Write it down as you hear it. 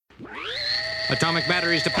Atomic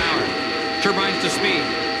batteries to power. Turbines to speed.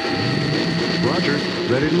 Roger.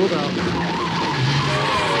 Ready to move out.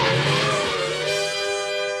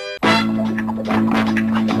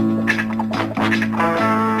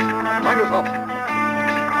 Microphone.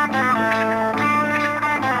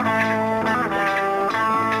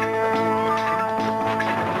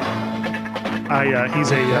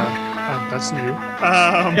 He's a, that's new.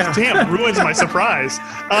 Damn, ruins my surprise.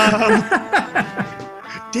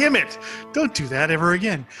 Damn it. Don't do that ever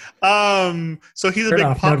again. So he's a Turn big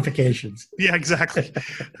off pop. notifications. Yeah, exactly.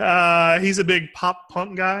 He's a big pop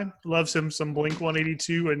punk guy. Loves him some Blink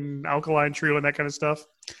 182 and Alkaline Trio and that kind of stuff.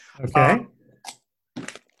 Okay.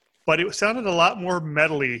 But it sounded a lot more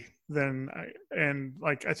metally than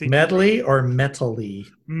I think Medley or metally?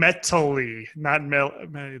 metally, not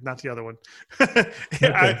the other one. Okay.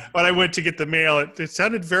 When I went to get the mail, it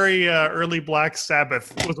sounded very early Black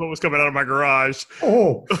Sabbath was what was coming out of my garage.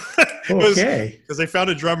 Oh, okay. Because they found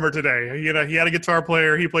a drummer today. You know, he had a guitar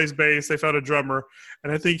player. He plays bass. They found a drummer,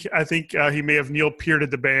 and I think he may have Neil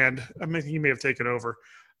Pearted the band. I mean, he may have taken over.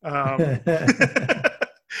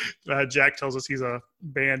 Jack tells us he's a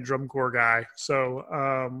band drum corps guy.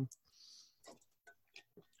 So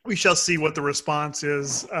we shall see what the response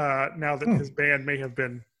is now that his band may have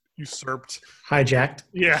been usurped. Hijacked.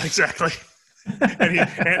 Yeah, exactly. and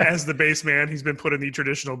as the bass man, he's been put in the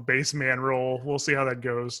traditional bass man role. We'll see how that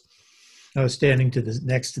goes. I was standing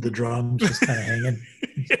next to the drums, just kind of hanging.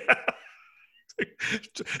 Yeah.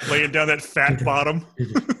 Laying down that fat bottom.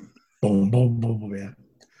 Boom, boom, boom, boom, yeah.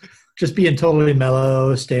 Just being totally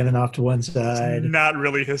mellow, standing off to one side. Not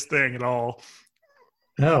really his thing at all.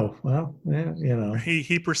 Oh, well, yeah, you know.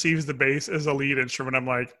 He perceives the bass as a lead instrument. I'm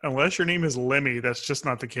like, unless your name is Lemmy, that's just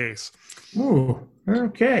not the case. Ooh,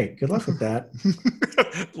 okay. Good luck with that.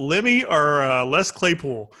 Lemmy or Les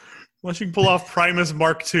Claypool. Unless you can pull off Primus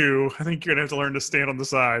Mark II, I think you're going to have to learn to stand on the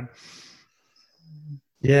side.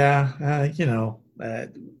 Yeah,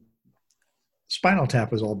 Spinal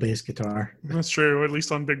Tap was all bass guitar. That's true, at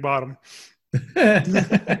least on Big Bottom.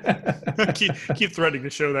 keep threatening to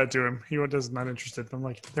show that to him. He was not interested. I'm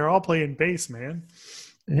like, they're all playing bass, man.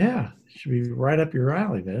 Yeah, should be right up your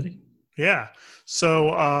alley, buddy. Yeah. So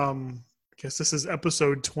I guess this is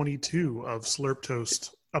episode 22 of Slurp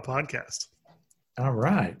Toast, a podcast. All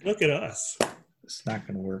right. Look at us. It's not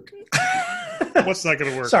going to work. What's not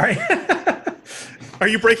going to work? Sorry. Are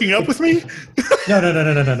you breaking up with me? No.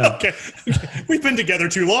 Okay. We've been together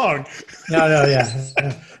too long. No,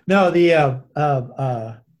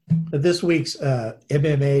 this week's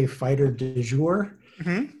MMA fighter du jour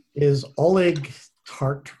is Oleg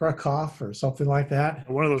Tartrakov or something like that.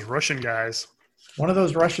 One of those Russian guys. One of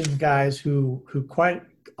those Russian guys who quite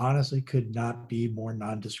honestly could not be more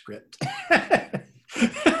nondescript.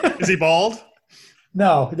 Is he bald?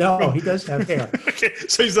 No, he does have hair. Okay,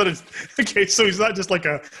 so he's not just like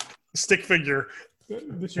a stick figure.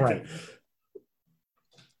 Right.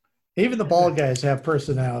 Even the bald guys have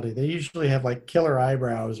personality. They usually have like killer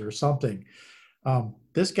eyebrows or something.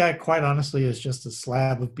 This guy, quite honestly, is just a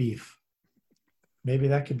slab of beef. Maybe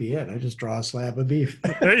that could be it. I just draw a slab of beef.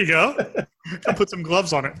 There you go. I'll put some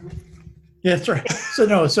gloves on it. Yeah, that's right.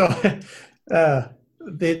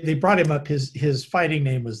 They brought him up. His fighting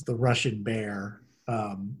name was the Russian Bear.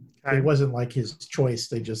 It wasn't like his choice.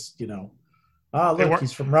 They just, look,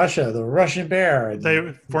 he's from Russia, the Russian Bear. And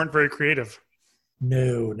they weren't very creative.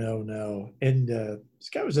 No. And this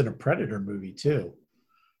guy was in a Predator movie too.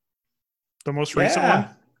 The most recent one?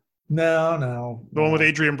 No. The one with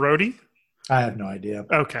Adrian Brody? I have no idea.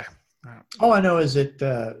 Okay. All I know is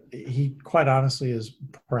that he quite honestly is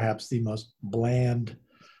perhaps the most bland,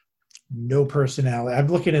 no personality. I'm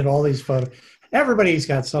looking at all these photos. Everybody's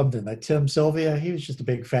got something. Like Tim Sylvia, he was just a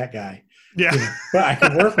big fat guy. Yeah. But I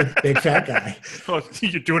can work with a big fat guy. Well,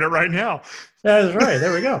 you're doing it right now. That's right.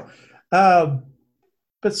 There we go.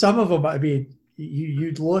 But some of them, I mean,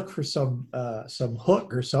 you'd look for some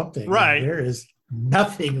hook or something. Right. There is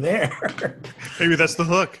nothing there. Maybe that's the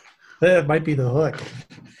hook. That might be the hook.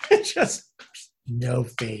 Just no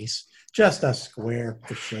face. Just a square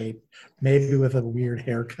shape. Maybe with a weird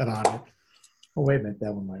haircut on it. Oh, wait a minute.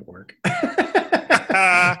 That one might work.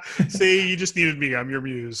 See, you just needed me. I'm your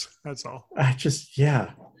muse. That's all.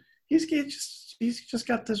 He's just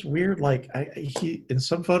got this weird, like, he in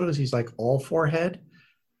some photos he's like all forehead,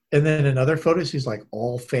 and then in other photos he's like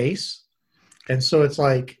all face, and so it's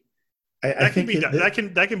like that can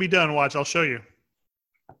be done. Watch, I'll show you.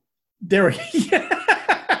 There we go.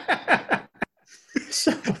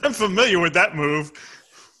 So, I'm familiar with that move.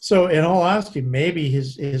 So in all honesty, maybe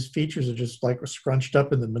his features are just like scrunched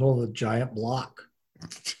up in the middle of a giant block.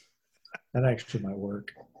 That actually might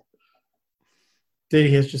work.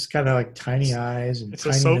 He has just kind of like tiny eyes and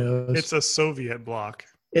tiny nose. It's a Soviet block.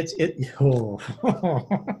 Oh.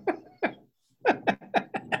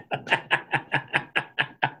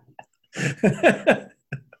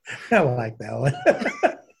 I like that one.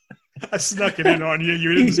 I snuck it in on you.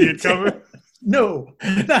 You didn't see it coming? No,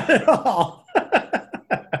 not at all.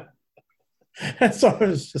 So I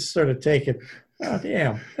was just sort of taking, oh,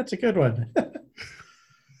 damn, that's a good one.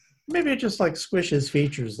 Maybe it just like squishes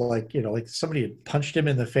features, like, like somebody had punched him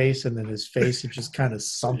in the face and then his face had just kind of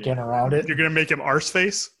sunk in around it. You're going to make him arse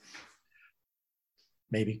face?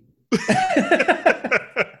 Maybe.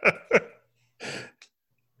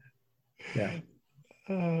 Yeah.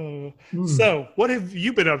 So, what have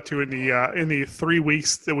you been up to in the 3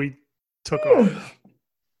 weeks that we took off?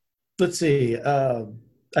 Let's see. I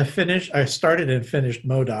started and finished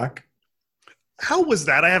MODOK. How was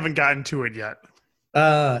that? I haven't gotten to it yet.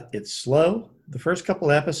 It's slow. The first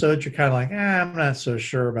couple episodes, you're kind of like, I'm not so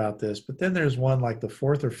sure about this. But then there's one like the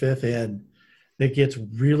fourth or fifth in that gets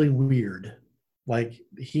really weird. Like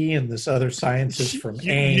he and this other scientist from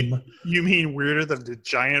AIM. You mean weirder than the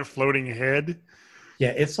giant floating head?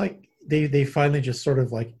 Yeah, it's like they finally just sort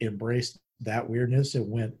of like embraced that weirdness and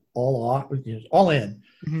went all in.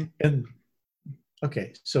 Mm-hmm. And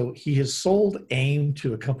okay, so he has sold AIM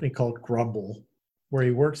to a company called Grumble, where he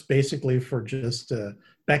works basically for just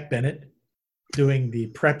Beck Bennett doing the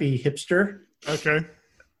preppy hipster. Okay.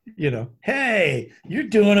 Hey, you're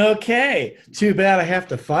doing okay. Too bad I have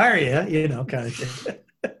to fire you, kind of thing.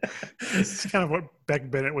 This is kind of what Beck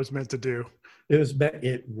Bennett was meant to do.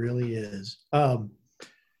 It really is.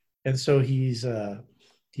 And so he's going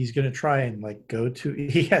to try and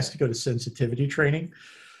he has to go to sensitivity training.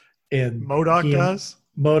 And MODOK does?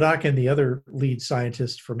 MODOK and the other lead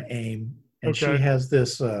scientist from AIM. And she has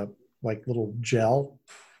this little gel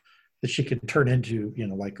that she can turn into,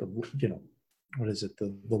 what is it?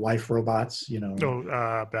 The life robots,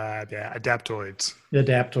 adaptoids.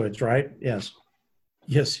 Adaptoids, right? Yes.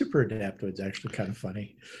 Yeah, super adaptoids, actually kind of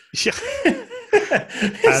funny. Yeah.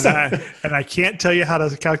 and I can't tell you how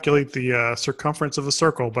to calculate the circumference of a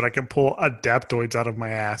circle, but I can pull adaptoids out of my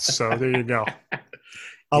ass. So there you go.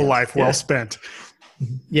 A life well spent.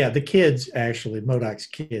 Yeah, the kids, actually, MODOK's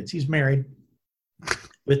kids. He's married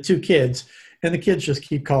with 2 kids, and the kids just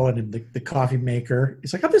keep calling him the coffee maker.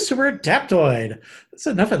 He's like, I'm the super adaptoid. That's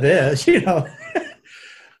enough of this,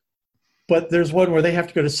 But there's one where they have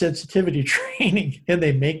to go to sensitivity training, and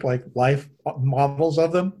they make life models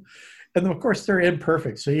of them. And then, of course, they're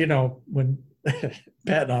imperfect. So, when Patton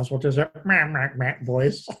Oswalt does that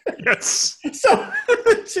voice. Yes. So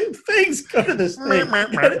the 2 things go to this thing.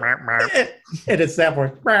 And it's that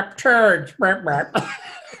voice. Turds.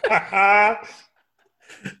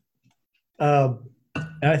 And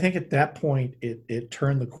I think at that point, it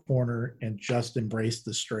turned the corner and just embraced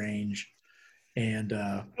the strange. And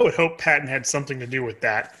I would hope Patton had something to do with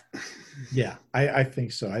that. Yeah, I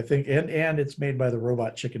think so. I think, and it's made by the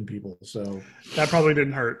Robot Chicken people, so that probably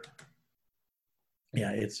didn't hurt.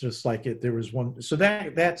 Yeah, it's just like it. There was one, so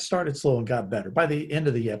that started slow and got better. By the end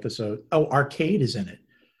of the episode, Arcade is in it.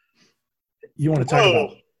 You want to talk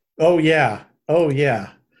about? Oh yeah.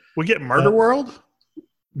 We get Murder World.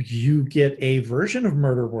 You get a version of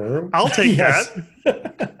Murder World. I'll take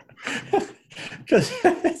that because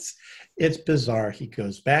it's bizarre. He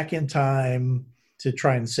goes back in time to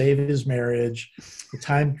try and save his marriage. The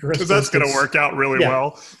time crystals. Because that's going to work out really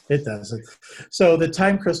well. It doesn't. So the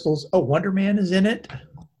time crystals. Wonder Man is in it.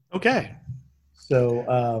 Okay.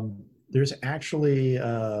 So there's actually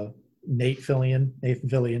Nathan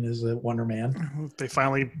Fillion is a Wonder Man. They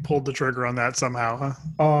finally pulled the trigger on that somehow, huh?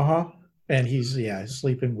 Uh-huh. And he's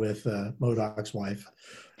sleeping with MODOK's wife.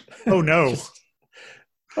 Oh no.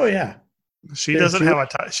 Oh yeah. She doesn't have a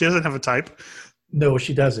type. She doesn't have a type. No,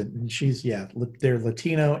 she doesn't. And she's they're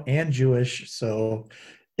Latino and Jewish, so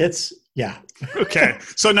it's Okay,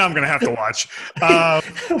 so now I'm gonna have to watch. How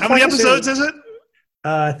many episodes is it?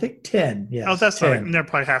 I think 10. Yeah. Oh, that's 10. Not. They're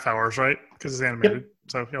probably half hours, right? Because it's animated. Yep.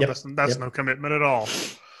 So that's no commitment at all.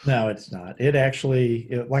 No, it's not. It actually,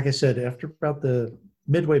 like I said, after about the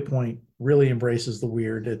midway point, really embraces the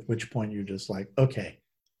weird. At which point you're just like, okay,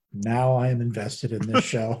 now I am invested in this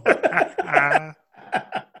show.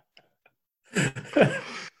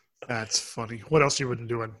 That's funny. What else you been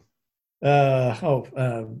doing?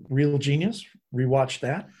 Real Genius. Rewatched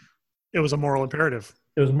that. It was a moral imperative.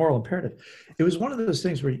 It was a moral imperative. It was one of those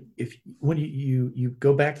things where when you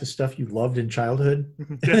go back to stuff you loved in childhood,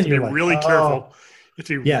 you have to be really careful. You have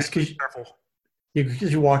to be really careful.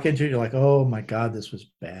 Because you walk into it, you're like, oh my God, this was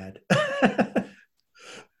bad.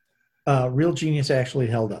 Real Genius actually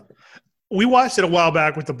held up. We watched it a while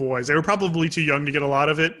back with the boys. They were probably too young to get a lot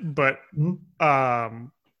of it, but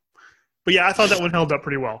yeah, I thought that one held up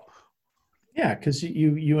pretty well. Yeah, because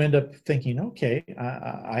you end up thinking, okay,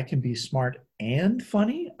 I can be smart and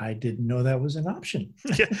funny. I didn't know that was an option.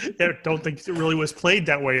 I don't think it really was played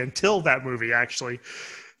that way until that movie, actually.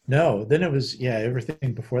 No, then it was,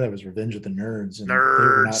 everything before that was Revenge of the Nerds. And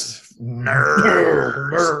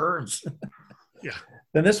Nerds. Yeah.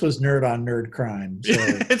 Then this was nerd on nerd crime. So,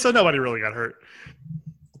 and so nobody really got hurt.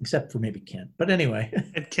 Except for maybe Kent. But anyway.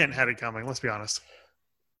 And Kent had it coming, let's be honest.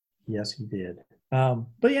 Yes, he did.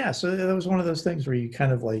 But yeah, so that was one of those things where you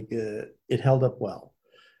kind of like, it held up well.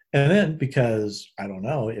 And then because, I don't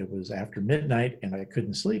know, it was after midnight and I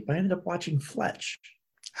couldn't sleep, I ended up watching Fletch.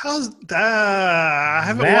 How's that? I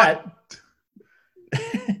haven't watched.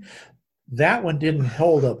 That one didn't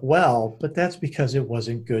hold up well, but that's because it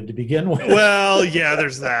wasn't good to begin with. Well, yeah,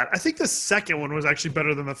 there's that. I think the second one was actually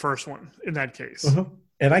better than the first one in that case. Uh-huh.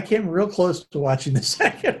 And I came real close to watching the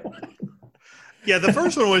second one. Yeah, the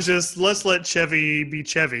first one was just, let's let Chevy be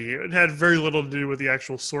Chevy. It had very little to do with the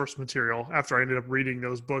actual source material after I ended up reading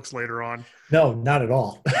those books later on. No, not at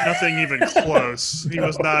all. Nothing even close. He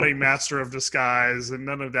was not a master of disguise, and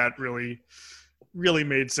none of that really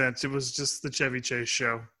made sense. It was just the Chevy Chase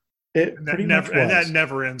show. And that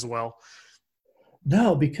never ends well.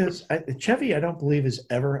 No, because Chevy, I don't believe, is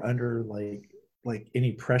ever under like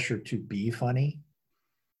any pressure to be funny.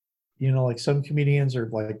 You know, like some comedians are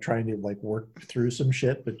like trying to like work through some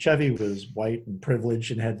shit, but Chevy was white and privileged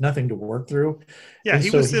and had nothing to work through. Yeah, he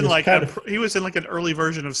was in like an early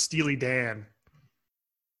version of Steely Dan.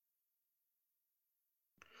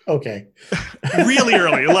 Okay. Really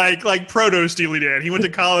early, like proto Steely Dan. He went to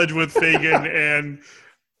college with Fagan and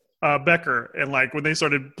Becker, and like when they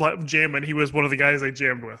started jamming, he was one of the guys they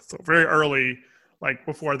jammed with. So very early, like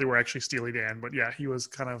before they were actually Steely Dan. But yeah, he was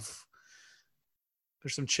kind of.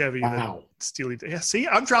 There's some Chevy. Wow. Steely Dan. Yeah, see,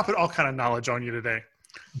 I'm dropping all kind of knowledge on you today.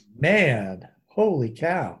 Man, holy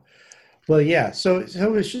cow! Well, yeah. So it's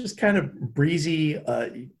just kind of breezy,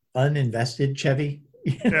 uninvested Chevy.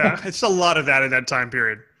 Yeah, it's a lot of that in that time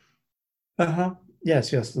period. Yes.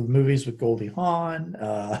 The movies with Goldie Hawn.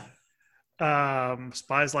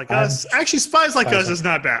 Spies Like Us. Actually, Spies Like Us is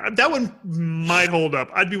not bad. That one might hold up.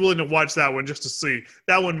 I'd be willing to watch that one just to see.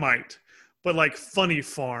 That one might. But like Funny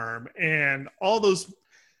Farm and all those,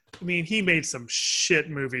 I mean, he made some shit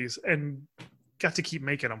movies and got to keep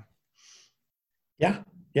making them. Yeah.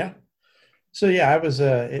 So yeah, I was,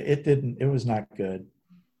 it was not good.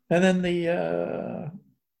 And then the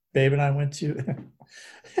babe and I went to,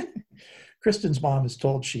 Kristen's mom is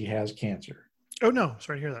told she has cancer. Oh no,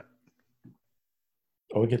 sorry to hear that.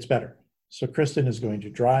 Oh, it gets better. So Kristen is going to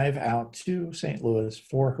drive out to St. Louis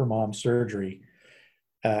for her mom's surgery.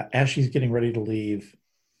 As she's getting ready to leave,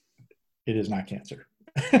 it is not cancer.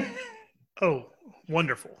 Oh,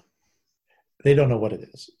 wonderful. They don't know what it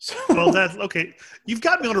is. So. Well, that's okay. You've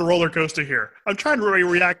got me on a roller coaster here. I'm trying to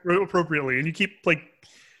react appropriately, and you keep like.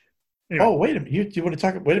 Anyway. Oh, wait a minute. You want to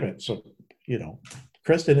talk? Wait a minute. So,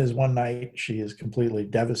 Kristen is one night. She is completely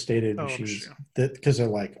devastated. Oh, because they're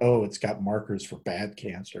like, oh, it's got markers for bad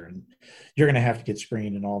cancer, and you're going to have to get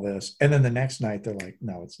screened and all this. And then the next night, they're like,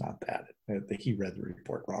 no, it's not that. He read the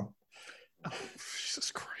report wrong. Oh,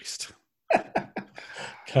 Jesus Christ.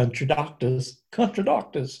 Country doctors.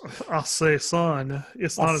 I'll say, son,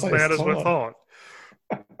 it's not as bad as we thought.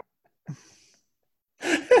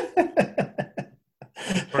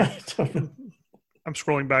 I'm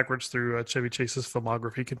scrolling backwards through Chevy Chase's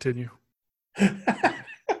filmography. Continue.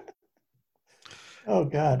 Oh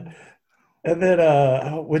God! And then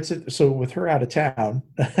so with her out of town,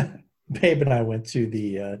 Babe and I went to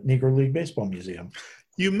the Negro League Baseball Museum.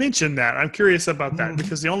 You mentioned that. I'm curious about that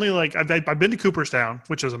because the only I've been to Cooperstown,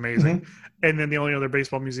 which is amazing, and then the only other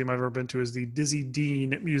baseball museum I've ever been to is the Dizzy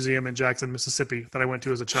Dean Museum in Jackson, Mississippi, that I went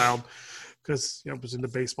to as a child because I was into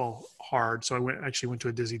baseball hard. So I actually went to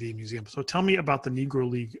a Dizzy Dean museum. So tell me about the Negro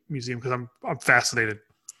League Museum because I'm fascinated.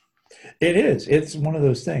 It is. It's one of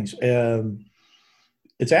those things.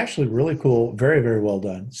 It's actually really cool. Very, very well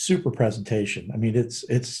done. Super presentation. I mean, it's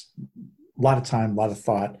a lot of time, a lot of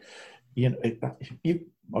thought.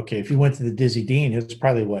 If you went to the Dizzy Dean, it's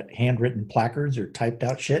probably handwritten placards or typed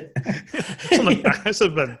out shit. It's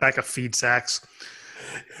on the back of feed sacks.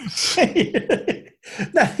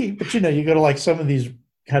 But you go to like some of these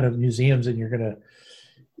kind of museums and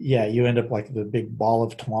you end up like the big ball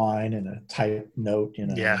of twine and a typed note,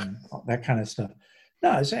 and that kind of stuff.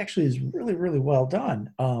 No, it's really, really well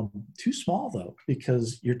done. Too small though,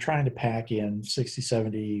 because you're trying to pack in 60,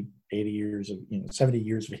 70, 80 years of, 70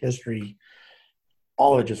 years of history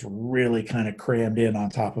all of it just really kind of crammed in on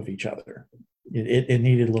top of each other. It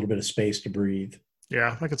needed a little bit of space to breathe.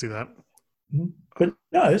 Yeah, I can see that. But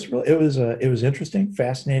no, it was interesting,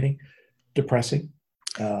 fascinating, depressing.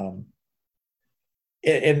 And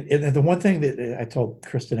the one thing that I told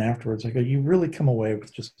Kristen afterwards, I go, you really come away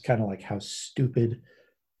with just kind of like how stupid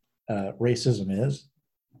racism is.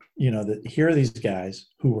 You know, that here are these guys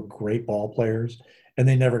who were great ball players and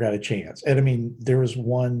they never got a chance. And I mean, there was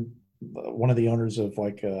one of the owners of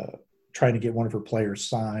like trying to get one of her players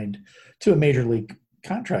signed to a major league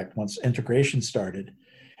contract once integration started.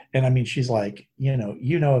 And I mean, she's like,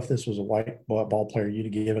 if this was a white ball player, you'd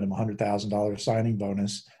have given him $100,000 signing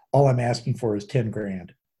bonus. All I'm asking for is $10,000.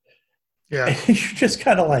 Yeah. And you're just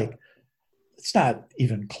kind of like, it's not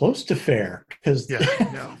even close to fair because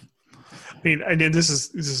no. I mean, this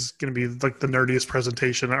is going to be like the nerdiest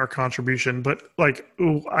presentation or contribution, but like,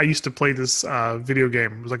 I used to play this video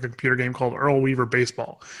game. It was like a computer game called Earl Weaver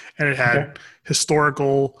Baseball, and it had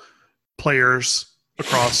historical players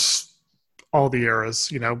across all the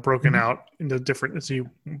eras, broken out into different. So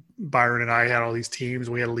Byron and I had all these teams.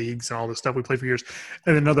 We had leagues and all this stuff. We played for years.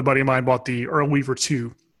 And another buddy of mine bought the Earl Weaver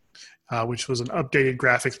 2, which was an updated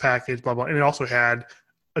graphics package, blah, blah. And it also had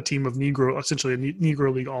a team of essentially a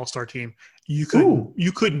Negro League all-star team. You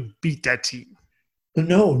couldn't beat that team.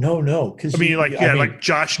 No. Because like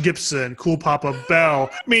Josh Gibson, Cool Papa Bell.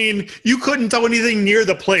 I mean, you couldn't throw anything near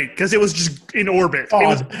the plate because it was just in orbit. It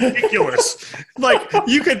was ridiculous. Like,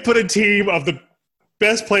 you could put a team of the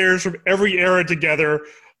best players from every era together,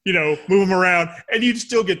 move them around, and you'd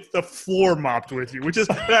still get the floor mopped with you. Which is,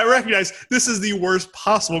 I recognize this is the worst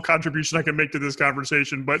possible contribution I can make to this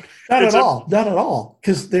conversation, but not at all.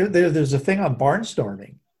 Because there's a thing on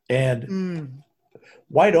barnstorming, and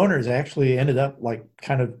white owners actually ended up like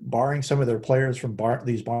kind of barring some of their players from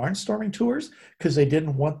these barnstorming tours because they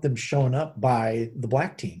didn't want them showing up by the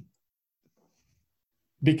black team.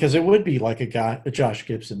 Because it would be like a Josh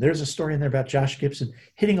Gibson. There's a story in there about Josh Gibson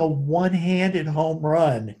hitting a one-handed home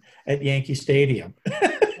run at Yankee Stadium.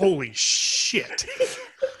 Holy shit.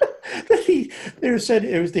 They said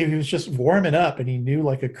he was just warming up and he knew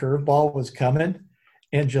like a curveball was coming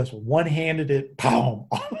and just one-handed it, boom.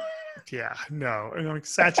 Yeah, no.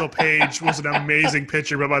 Satchel Paige was an amazing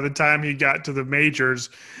pitcher, but by the time he got to the majors,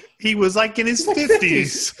 he was like in his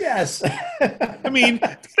 50s. Yes. I mean,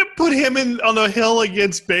 to put him on the hill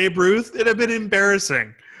against Babe Ruth, it'd have been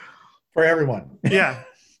embarrassing. For everyone. Yeah.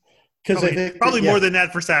 Probably more than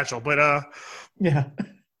that for Satchel, but yeah.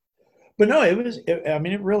 But no,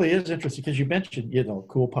 it really is interesting because you mentioned,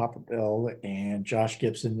 Cool Papa Bell and Josh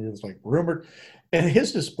Gibson is like rumored. And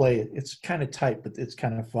his display, it's kind of tight, but it's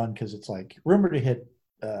kind of fun because it's like rumored to hit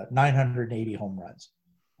 980 home runs.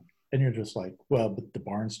 And you're just like, well, but the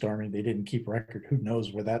barnstorming, they didn't keep record. Who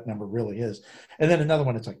knows where that number really is? And then another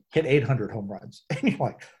one, it's like hit 800 home runs. And you're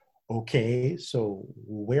like, okay, so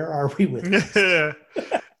where are we with this?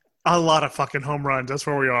 A lot of fucking home runs. That's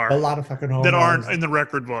where we are. A lot of fucking home runs. That aren't in the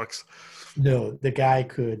record books. No, the guy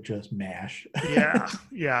could just mash.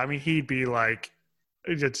 Yeah. I mean, he'd be like,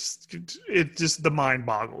 it just the mind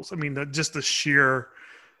boggles. I mean, just the sheer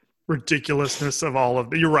ridiculousness of all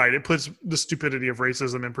of it. You're right. It puts the stupidity of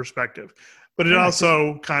racism in perspective, but it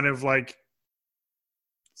also kind of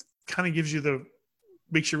gives you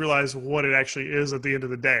makes you realize what it actually is at the end of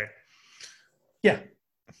the day. Yeah.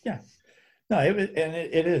 No,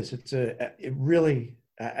 it is. It really.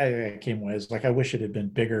 I came away. It's like I wish it had been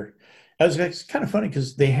bigger. It's kind of funny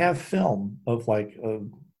because they have film of like.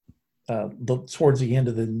 Towards the end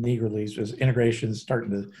of the Negro Leagues, as integration is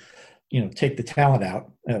starting to, take the talent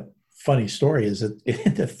out. Funny story is that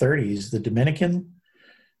in the 30s, the Dominican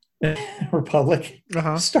Republic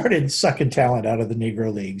started sucking talent out of the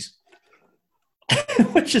Negro Leagues,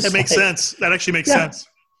 which is makes sense. That actually makes sense.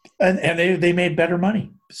 And they made better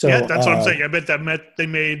money. So yeah, that's what I'm saying. I bet they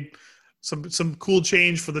made some cool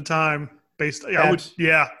change for the time.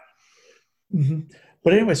 Mm-hmm.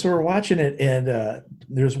 But anyway, so we're watching it, and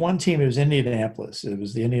there's one team. It was Indianapolis. It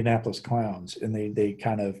was the Indianapolis Clowns, and they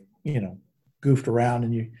kind of goofed around,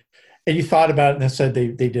 and you thought about it, and they said they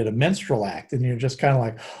did a minstrel act, and you're just kind of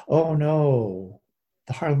like, oh no,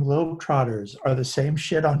 the Harlem Globetrotters are the same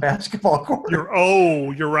shit on basketball court.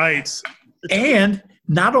 You're right. And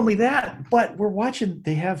not only that, but we're watching.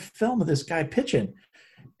 They have film of this guy pitching,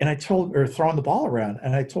 and throwing the ball around,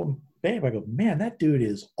 and I told him, babe, I go, man, that dude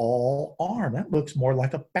is all arm. That looks more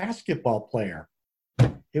like a basketball player.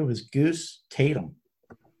 It was Goose Tatum,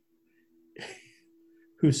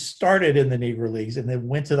 who started in the Negro Leagues and then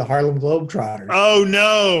went to the Harlem Globetrotters. Oh,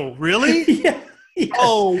 no. Really? Yeah. Yes.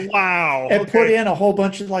 Oh, wow. And put in a whole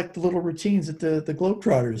bunch of like the little routines that the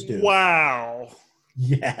Globetrotters do. Wow.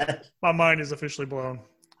 Yeah. My mind is officially blown.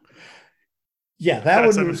 Yeah, that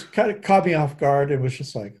That's one a- was kind of caught me off guard. It was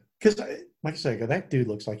just like, because, like I said, that dude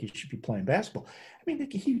looks like he should be playing basketball. I mean,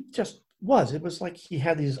 he just was. It was like he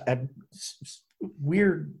had these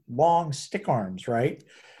weird long stick arms, right?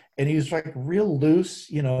 And he was like real loose,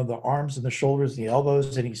 the arms and the shoulders and the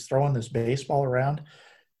elbows, and he's throwing this baseball around.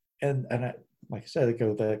 And like I said, I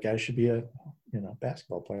go, that guy should be a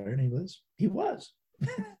basketball player, and he was. He was.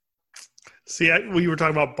 See, when you were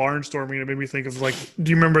talking about barnstorming, it made me think of do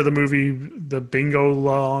you remember the movie, The Bingo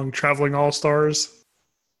Long Traveling All Stars?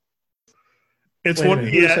 It's Wait a one,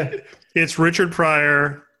 minute, who is yeah. that? It's Richard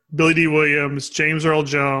Pryor, Billy D. Williams, James Earl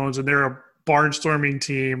Jones, and they're a barnstorming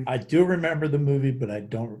team. I do remember the movie, but I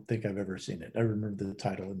don't think I've ever seen it. I remember the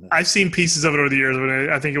title. I've seen pieces of it over the years,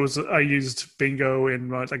 but I think I used bingo in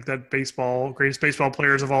that greatest baseball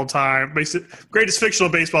players of all time, greatest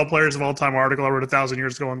fictional baseball players of all time article I wrote 1,000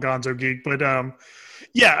 years ago on Gonzo Geek. But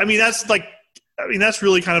yeah, I mean that's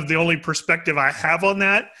really kind of the only perspective I have on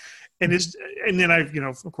that. And then I,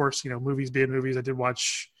 of course, movies being movies, I did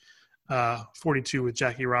watch 42 with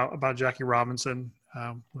Jackie Robinson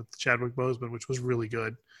with Chadwick Boseman, which was really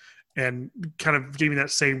good, and kind of gave me that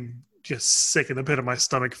same just sick in the pit of my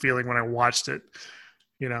stomach feeling when I watched it.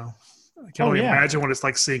 I can only imagine what it's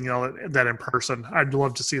like seeing all that in person. I'd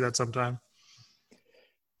love to see that sometime.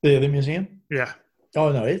 The museum? Yeah.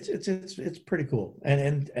 Oh no, it's pretty cool,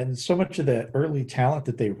 and so much of the early talent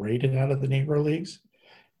that they rated out of the Negro Leagues,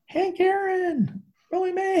 Hank Aaron,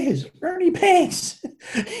 Willie Mays, Ernie Banks,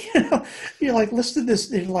 you're like listed this,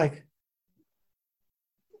 they're like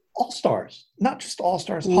all-stars, not just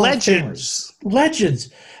all-stars, legends,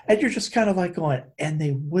 and you're just kind of like going, and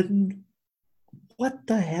they wouldn't. What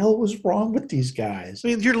the hell was wrong with these guys? I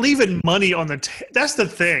mean, you're leaving money on the that's the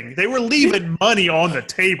thing. They were leaving money on the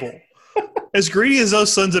table. As greedy as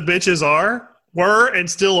those sons of bitches were and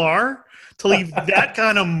still are, to leave that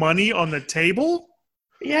kind of money on the table.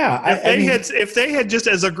 Yeah. If they had just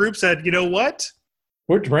as a group said, you know what?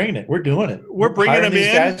 We're bringing it. We're doing it. We're bringing them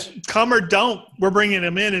in. Guys. Come or don't. We're bringing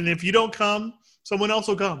them in. And if you don't come, someone else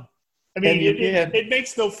will come. I mean, it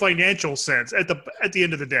makes no financial sense at the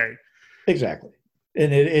end of the day. Exactly.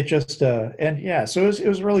 And it just so it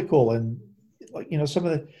was really cool. And some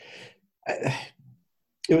of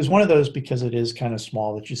it was one of those, because it is kind of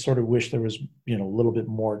small, that you sort of wish there was a little bit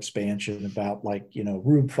more expansion about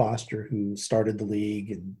Rube Foster, who started the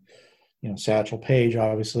league, and Satchel Paige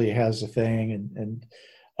obviously has a thing, and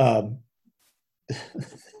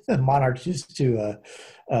the Monarchs used to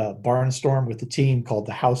barnstorm with the team called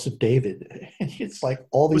the House of David, and it's like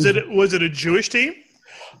all these. Was it a Jewish team?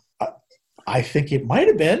 I think it might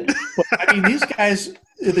have been, but I mean, these guys,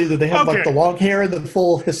 they have like the long hair and the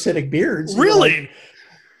full Hasidic beards. Really?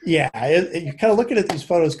 You're kind of looking at these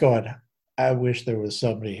photos going, I wish there was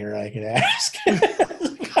somebody here I could ask.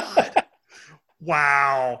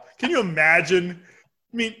 Wow. Can you imagine?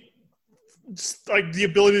 I mean, like the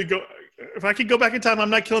ability to go, if I could go back in time, I'm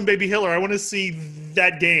not killing baby Hitler. I want to see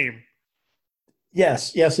that game.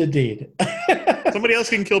 Yes, indeed. Somebody else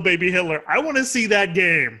can kill baby Hitler. I want to see that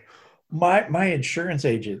game. My insurance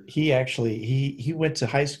agent, he went to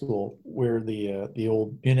high school where the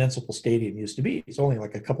old municipal stadium used to be. It's only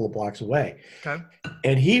like a couple of blocks away. Okay.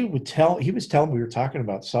 And he was telling me, we were talking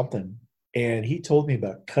about something, and he told me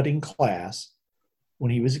about cutting class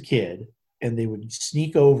when he was a kid, and they would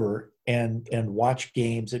sneak over and watch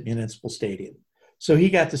games at Municipal Stadium. So he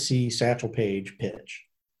got to see Satchel Paige pitch.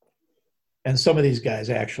 And some of these guys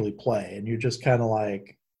actually play, and you're just kind of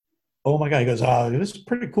like, oh my God. He goes, oh, it was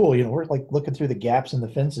pretty cool. We're like looking through the gaps in the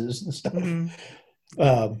fences and stuff. Mm-hmm.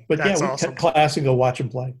 But that's we cut class and go watch them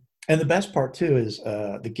play. And the best part too is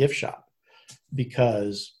the gift shop,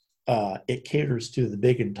 because it caters to the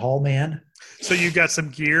big and tall man. So you got some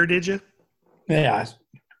gear, did you? Yeah.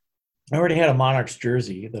 I already had a Monarchs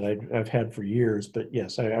jersey that I've had for years, but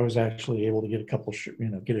yes, I was actually able to get a couple,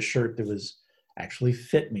 get a shirt that was actually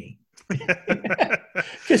fit me.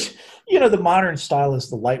 Because the modern style is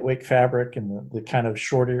the lightweight fabric and the kind of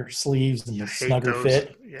shorter sleeves and the snugger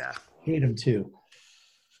fit. Yeah, hate them too.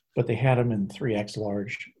 But they had them in 3X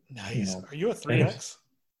large. Nice. Are you a 3X?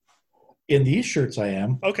 In these shirts, I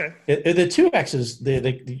am. Okay. The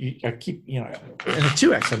 2Xs, I keep in the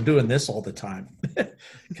 2X, I'm doing this all the time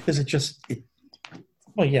because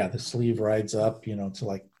the sleeve rides up, to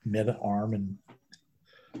like mid arm and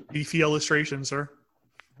beefy illustrations, sir.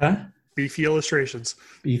 Huh? Beefy illustrations.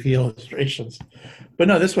 But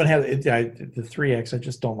no, this one has the 3X. I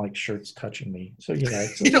just don't like shirts touching me. So you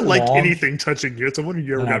don't like anything touching you. It's a wonder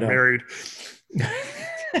you ever got married.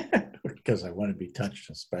 because I want to be touched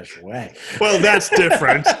in a special way. Well, that's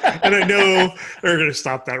different. And I know they're going to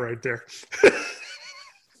stop that right there.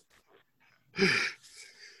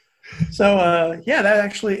 So, that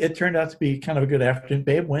actually, it turned out to be kind of a good afternoon.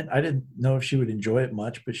 Babe went. I didn't know if she would enjoy it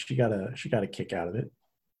much, but she got a kick out of it.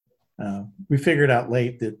 We figured out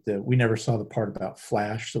late that we never saw the part about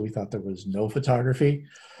Flash, so we thought there was no photography.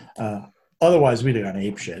 Otherwise, we'd have gone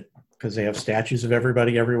ape shit because they have statues of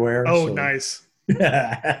everybody everywhere. Oh, so. Nice.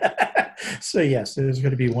 So yes, there's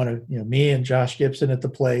going to be one of me and Josh Gibson at the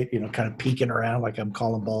plate, kind of peeking around like I'm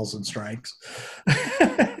calling balls and strikes.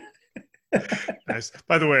 Nice.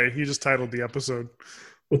 By the way, you just titled the episode.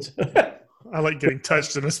 I like getting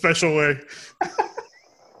touched in a special way.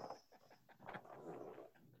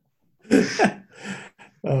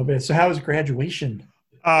 Oh man! So how was graduation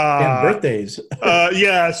and birthdays?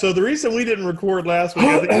 So the reason we didn't record last week,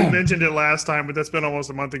 I think we mentioned it last time, but that's been almost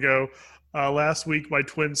a month ago. Last week, my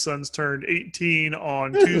twin sons turned 18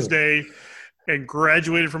 on Tuesday and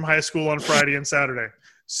graduated from high school on Friday and Saturday.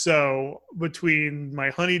 So between my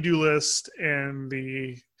honey-do list and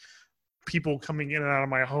the people coming in and out of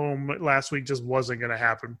my home last week just wasn't going to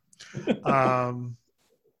happen.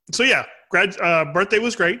 Birthday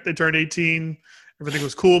was great. They turned 18. Everything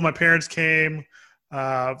was cool. My parents came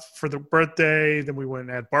for the birthday. Then we went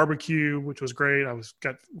and had barbecue, which was great.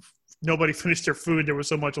 Nobody finished their food. There was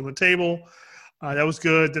so much on the table. That was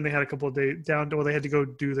good. Then they had a couple of days down. Well, they had to go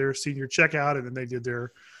do their senior checkout, and then they did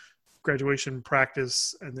their graduation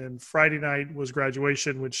practice. And then Friday night was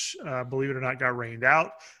graduation, which, believe it or not, got rained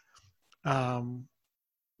out.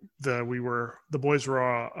 The boys were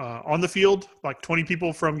on the field, like 20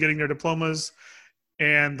 people from getting their diplomas,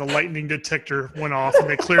 and the lightning detector went off, and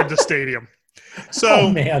they cleared the stadium. So,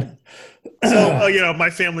 man. My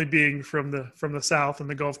family being from the South and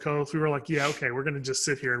the Gulf Coast, we were like, yeah, okay, we're going to just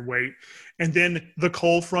sit here and wait. And then the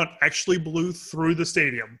cold front actually blew through the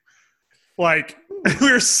stadium. Like,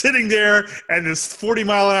 we were sitting there, and this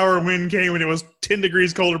 40-mile-an-hour wind came, and it was 10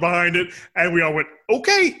 degrees colder behind it, and we all went,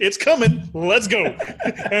 okay, it's coming, let's go.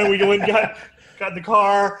 And we went and got in the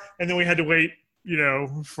car, and then we had to wait,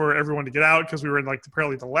 for everyone to get out because we were in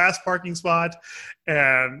probably the last parking spot,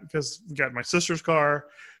 and because we got my sister's car.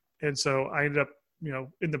 And so I ended up,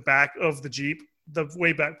 in the back of the Jeep, the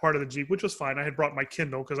way back part of the Jeep, which was fine. I had brought my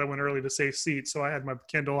Kindle because I went early to save seats. So I had my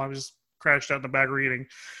Kindle. I was just crashed out in the back reading.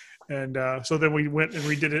 And so then we went and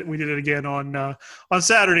we did it again on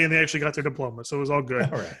Saturday, and they actually got their diploma. So it was all good.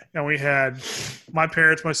 All right. And we had my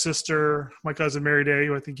parents, my sister, my cousin Mary Day,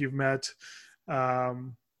 who I think you've met,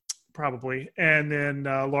 probably. And then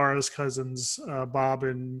Laura's cousins, Bob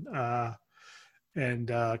and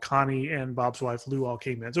Connie and Bob's wife Lou all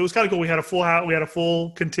came in. So it was kind of cool. We had a full house. We had a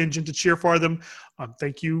full contingent to cheer for them.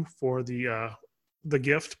 Thank you for the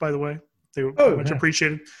gift, by the way. They were much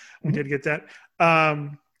appreciated. We did get that.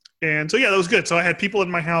 And so, that was good. So I had people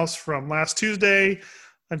in my house from last Tuesday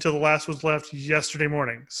until the last was left yesterday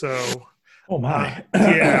morning. So, oh my,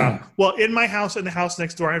 Well, in my house and the house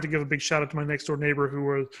next door, I have to give a big shout out to my next door neighbor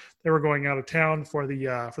they were going out of town for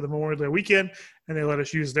the Memorial Day weekend, and they let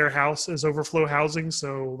us use their house as overflow housing.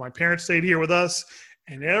 So my parents stayed here with us,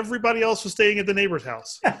 and everybody else was staying at the neighbor's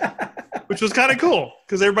house, which was kind of cool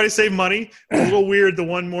because everybody saved money. It was a little weird the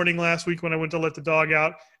one morning last week when I went to let the dog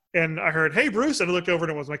out. And I heard, hey, Bruce, and I looked over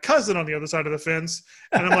and it was my cousin on the other side of the fence.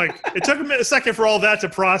 And I'm like, it took a second for all that to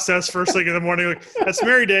process first thing in the morning. Like, that's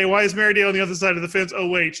Mary Day. Why is Mary Day on the other side of the fence? Oh,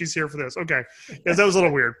 wait, she's here for this. Okay. Because that was a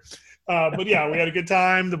little weird. But we had a good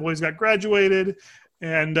time. The boys got graduated,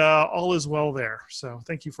 and all is well there. So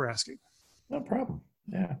thank you for asking. No problem.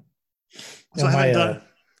 Yeah. So I haven't done.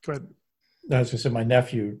 Go ahead. I was going to say my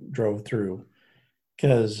nephew drove through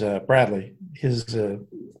because Bradley, his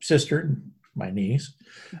sister, my niece,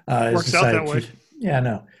 works out that way.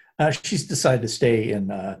 She's decided to stay in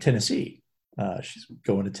Tennessee. She's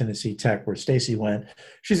going to Tennessee Tech where Stacy went.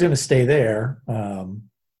 She's going to stay there,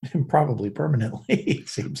 probably permanently. It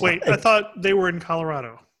seems. Wait, I thought they were in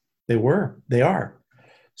Colorado. They are.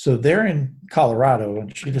 So they're in Colorado,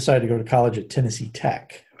 and she decided to go to college at Tennessee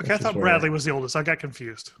Tech. Okay, I thought Bradley was the oldest. I got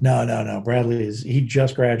confused. No. Bradley he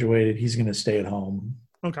just graduated. He's going to stay at home.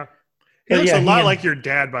 Okay. He looks a lot like your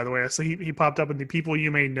dad, by the way. So he popped up in the people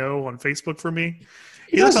you may know on Facebook for me.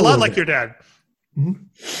 He looks a lot like your dad. Mm-hmm.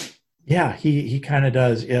 Yeah, he kind of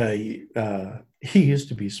does. Yeah, he used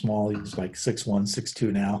to be small. He's like 6'1",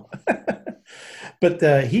 6'2" now.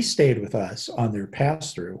 But he stayed with us on their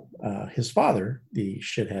pass-through. His father, the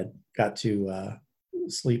shithead, got to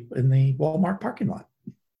sleep in the Walmart parking lot.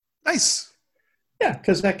 Nice. Yeah,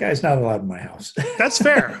 because that guy's not allowed in my house. That's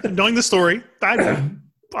fair. Knowing the story,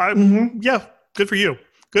 yeah, good for you.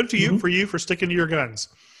 Good to you for sticking to your guns.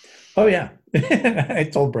 Oh yeah. I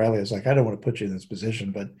told Bradley, I was like, I don't want to put you in this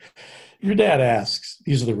position, but your dad asks.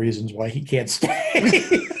 These are the reasons why he can't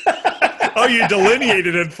stay. Oh, you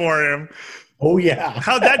delineated it for him. Oh yeah.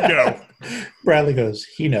 How'd that go? Bradley goes,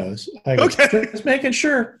 he knows. I go, Okay. just making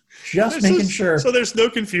sure. Just making sure. So there's no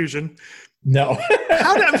confusion. No.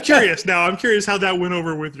 I'm curious now. I'm curious how that went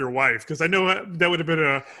over with your wife, because I know that would have been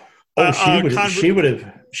a.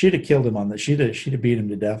 She'd have killed him on the. She'd have beat him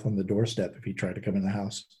to death on the doorstep if he tried to come in the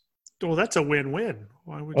house. Well, that's a win-win.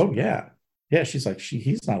 Why would? Oh yeah, yeah. She's like,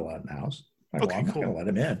 he's not allowed in the house. I'm Okay, I'm not cool. gonna let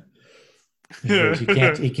him in. He goes,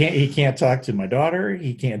 he can't talk to my daughter.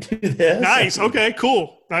 He can't do this. Nice. Okay.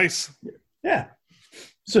 Cool. Nice. Yeah.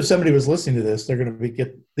 So if somebody was listening to this, they're going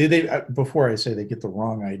to they before I say they get the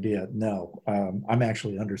wrong idea. No, I'm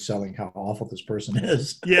actually underselling how awful this person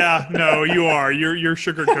is. Yeah. No, you are. You're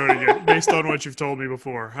sugarcoating it based on what you've told me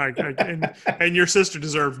before. And your sister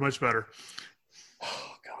deserved much better.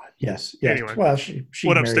 Oh God. Yes. Yes. Anyway, Well, she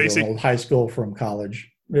what up, married Stacy? an old high school from college.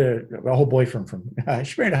 A whole boyfriend from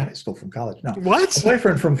she married a high school from college. No, What? a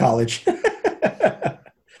boyfriend from college.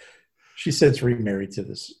 She since remarried to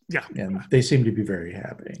this. Yeah. And they seem to be very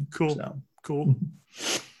happy. Cool. So. Cool.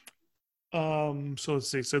 So let's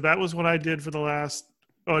see. So that was what I did for the last.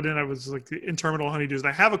 Oh, and then I was like the interminable honeydews. And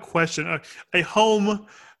I have a question, a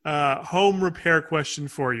home repair question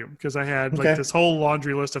for you, because I had like this whole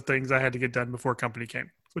laundry list of things I had to get done before company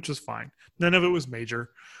came, which was fine. None of it was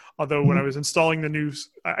major. Although when I was installing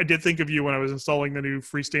I did think of you when I was installing the new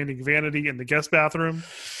freestanding vanity in the guest bathroom,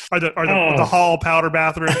 or the hall powder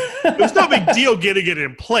bathroom. It was no big deal getting it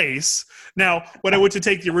in place. Now, when I went to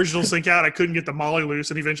take the original sink out, I couldn't get the molly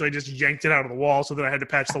loose, and eventually I just yanked it out of the wall, so that I had to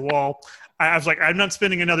patch the wall. I was like, I'm not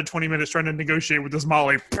spending another 20 minutes trying to negotiate with this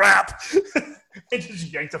molly. Brap! I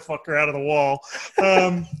just yanked the fucker out of the wall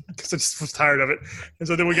because I just was tired of it. And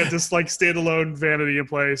so then we got this like standalone vanity in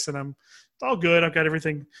place, and it's all good. I've got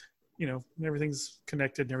everything, everything's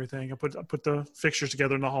connected and everything. I put the fixtures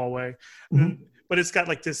together in the hallway, but it's got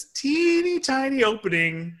like this teeny tiny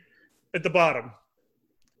opening at the bottom.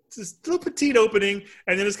 It's this little petite opening,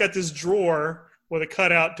 and then it's got this drawer with a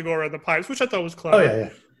cutout to go around the pipes, which I thought was clever. Oh yeah.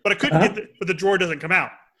 But I couldn't but the drawer doesn't come out.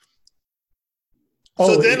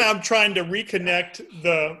 So then I'm trying to reconnect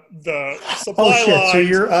the supply lines. So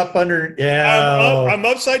you're up under, I'm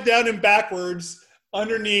upside down and backwards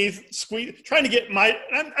underneath, trying to get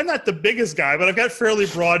I'm not the biggest guy, but I've got fairly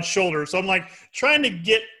broad shoulders. So I'm like trying to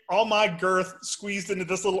get all my girth squeezed into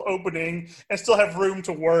this little opening and still have room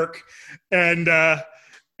to work. And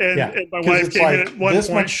my wife came in at one this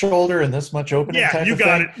point. Much shoulder and this much opening. Yeah, you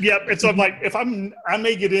got thing. it. Yep. And so I'm like, I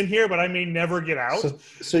may get in here, but I may never get out.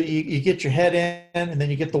 So you get your head in, and then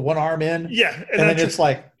you get the one arm in. Yeah. And then it's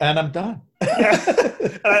like, and I'm done. Yeah.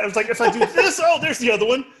 And I was like, if I do this, there's the other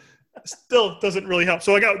one. Still doesn't really help.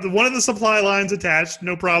 So I got one of the supply lines attached,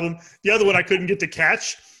 no problem. The other one I couldn't get to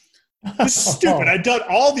catch. It was stupid. I'd done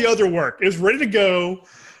all the other work. It was ready to go,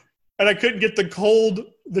 and I couldn't get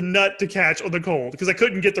the nut to catch on the cold because I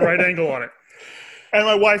couldn't get the right angle on it. And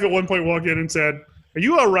my wife at one point walked in and said, "Are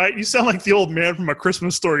you all right? You sound like the old man from A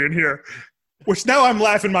Christmas Story in here." Which now I'm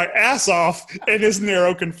laughing my ass off in this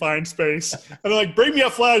narrow, confined space. And I'm like, "Bring me a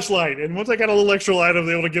flashlight." And once I got a little extra light, I was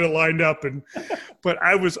able to get it lined up. But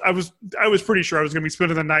I was pretty sure I was going to be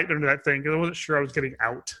spending the night under that thing because I wasn't sure I was getting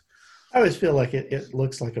out. I always feel like it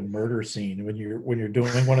looks like a murder scene when you're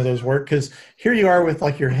doing one of those work, because here you are with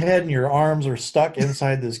like your head and your arms are stuck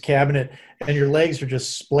inside this cabinet and your legs are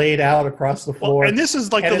just splayed out across the floor. Well, and this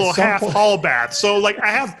is like the little half hall bath, so like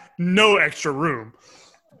I have no extra room.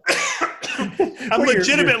 I'm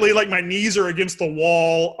legitimately like my knees are against the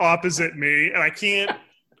wall opposite me, and I can't.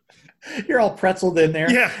 You're all pretzeled in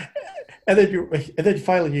there. Yeah. And then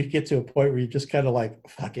finally you get to a point where you just kind of like,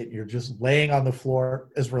 fuck it. You're just laying on the floor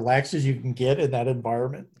as relaxed as you can get in that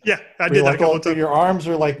environment. Yeah, I did that a couple of times. Your arms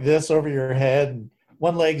are like this over your head, and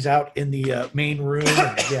one leg's out in the main room.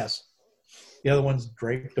 And yes, the other one's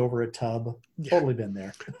draped over a tub. Yeah. Totally been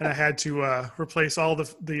there. And I had to replace all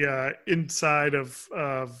the inside of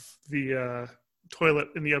the toilet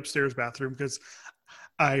in the upstairs bathroom because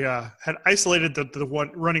I had isolated the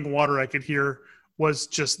one running water I could hear was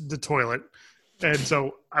just the toilet. And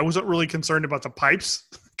so I wasn't really concerned about the pipes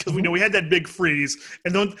because we had that big freeze.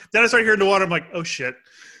 And then I started hearing the water. I'm like, oh shit.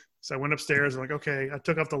 So I went upstairs and like, okay, I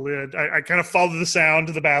took off the lid. I kind of followed the sound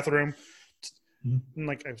to the bathroom. And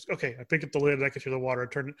like, I picked up the lid and I could hear the water.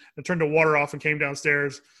 I turned the water off and came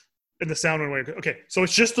downstairs and the sound went away. Okay. So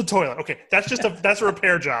it's just the toilet. Okay. That's a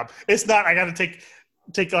repair job. It's not, I got to take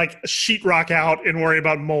like a sheetrock out and worry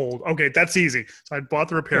about mold. Okay, that's easy. So I bought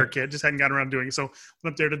the repair kit, just hadn't gotten around to doing it. So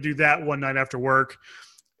went up there to do that one night after work.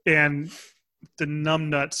 And the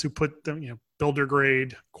numbnuts who put them, builder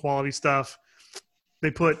grade quality stuff.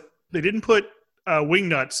 They didn't put wing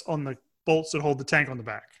nuts on the bolts that hold the tank on the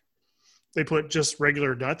back. They put just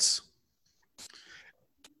regular nuts.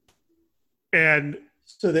 And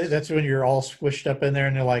so that's when you're all squished up in there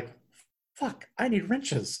and you're like, fuck, I need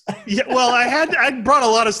wrenches. yeah, well, I brought a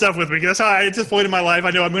lot of stuff with me. That's how at this point in my life, I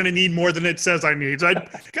know I'm going to need more than it says I need. So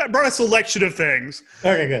I brought a selection of things.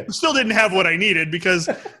 Okay, good. Still didn't have what I needed because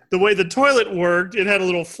the way the toilet worked, it had a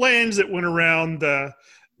little flange that went around the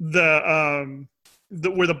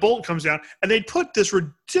where the bolt comes down, and they put this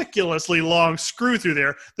ridiculously long screw through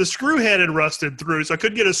there. The screw head had rusted through, so I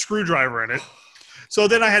couldn't get a screwdriver in it. So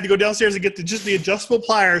then I had to go downstairs and get just the adjustable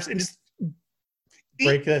pliers and just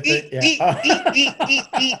break that thing.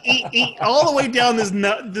 All the way down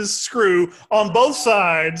this screw on both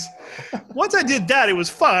sides. Once I did that, it was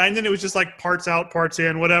fine. Then it was just like parts out, parts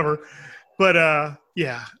in, whatever. But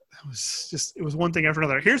yeah, it was one thing after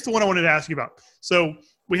another. Here's the one I wanted to ask you about. So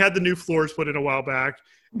we had the new floors put in a while back,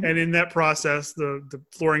 and in that process, the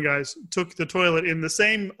flooring guys took the toilet in the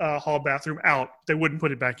same hall bathroom out. They wouldn't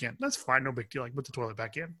put it back in. That's fine, no big deal. Like put the toilet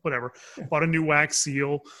back in, whatever. Yeah. Bought a new wax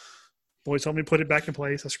seal. Boys told me to put it back in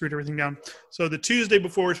place. I screwed everything down. So the Tuesday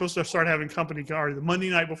before we're supposed to start having company, or the Monday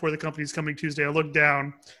night before the company's coming Tuesday, I look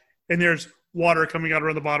down, and there's water coming out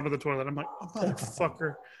around the bottom of the toilet. I'm like, oh,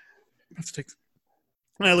 motherfucker. I have to take.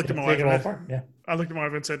 And I looked at my wife. I looked at my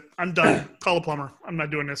wife and said, "I'm done. Call a plumber. I'm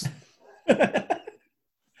not doing this."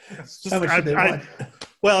 How much did they want?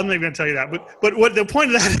 Well, I'm not even going to tell you that. But what the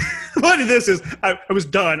point of that? The point of this is, I was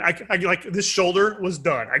done. I like this shoulder was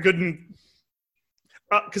done. I couldn't.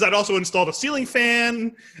 Because I'd also installed a ceiling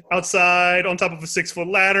fan outside on top of a 6-foot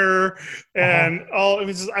ladder, and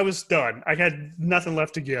I was done. I had nothing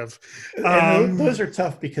left to give. And those are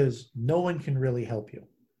tough because no one can really help you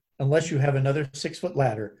unless you have another 6-foot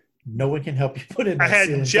ladder. No one can help you put in.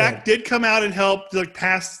 Jack did come out and help like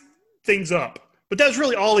pass things up, but that's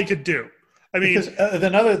really all he could do. I mean,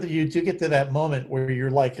 because you do get to that moment where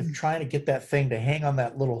you're like trying to get that thing to hang on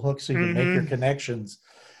that little hook so you can make your connections,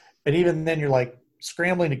 and even then you're like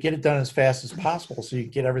scrambling to get it done as fast as possible so you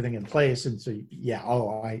get everything in place. And so, yeah,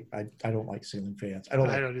 I don't like ceiling fans. I don't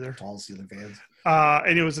either. Tall ceiling fans.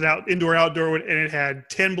 And it was an indoor-outdoor one, and it had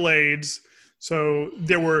 10 blades. So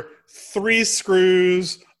there were 3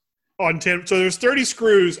 screws on 10. So there's 30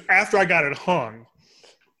 screws after I got it hung.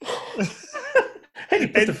 And you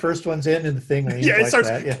put the first ones in and the thing leans it like starts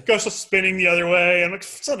that. Yeah. goes spinning the other way. I'm like,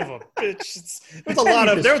 son of a bitch.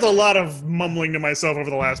 There was a lot of mumbling to myself over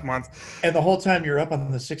the last month. And the whole time you're up on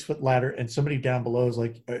the 6-foot ladder and somebody down below is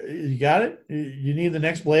like, you got it? You need the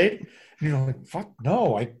next blade? And you're like, fuck,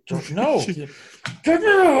 no, I don't know.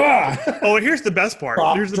 Oh, and here's the best part.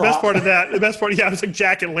 Best part of that. The best part, I was like,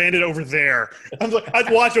 Jack, it landed over there.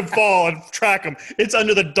 I'd watch him fall and track him. It's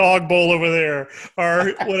under the dog bowl over there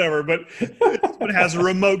or whatever. But it has a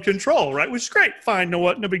remote control, right? Which is great. Fine.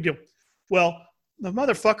 No big deal. Well, the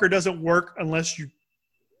motherfucker doesn't work unless you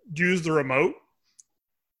use the remote.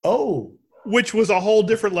 Oh. Which was a whole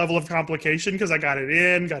different level of complication because I got it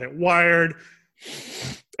in, got it wired.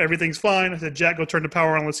 Everything's fine. I said, Jack, go turn the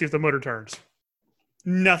power on. Let's see if the motor turns.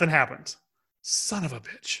 Nothing happens. Son of a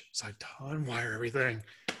bitch. So I unwire everything.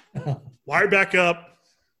 Wire back up.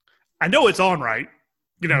 I know it's on right.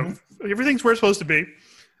 Everything's where it's supposed to be.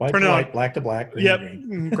 White turn to it white, on. black to black. Green yep. to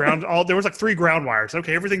green. Ground. There was like 3 ground wires.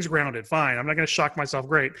 Okay, everything's grounded. Fine. I'm not going to shock myself.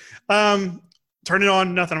 Great. Turn it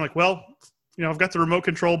on. Nothing. I'm like, well, I've got the remote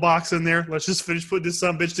control box in there. Let's just finish putting this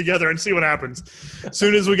son of a bitch together and see what happens. As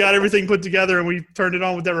soon as we got everything put together and we turned it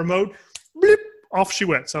on with that remote, bleep, off she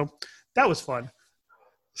went. So that was fun.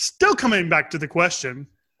 Still coming back to the question,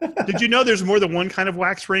 did you know there's more than one kind of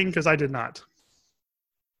wax ring? Because I did not.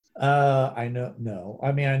 I know. No,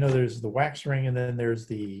 I mean, I know there's the wax ring, and then there's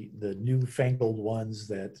the newfangled ones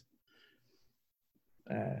that.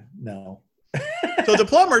 No. So the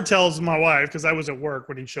plumber tells my wife, because I was at work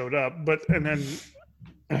when he showed up, and then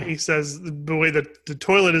he says the way that the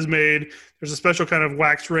toilet is made, there's a special kind of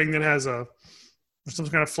wax ring that has some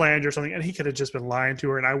kind of flange or something, and he could have just been lying to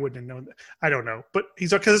her, and I wouldn't have known that. I don't know, but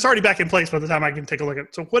because it's already back in place by the time I can take a look at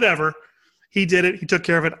it. So whatever, he did it. He took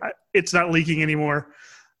care of it. It's not leaking anymore.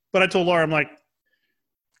 But I told Laura, I'm like,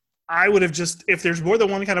 I would have just, if there's more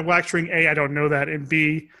than one kind of wax ring, A, I don't know that, and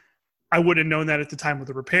B, I wouldn't have known that at the time of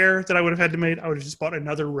the repair that I would have had to make. I would have just bought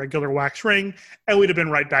another regular wax ring, and we'd have been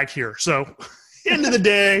right back here. So, end of the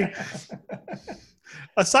day,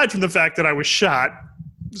 aside from the fact that I was shot,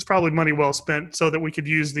 it was probably money well spent so that we could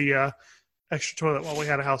use the extra toilet while we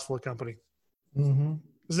had a house full of company. Mm-hmm.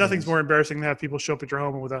 Because nothing's more embarrassing than have people show up at your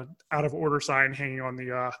home with an out-of-order sign hanging on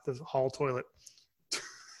the hall toilet.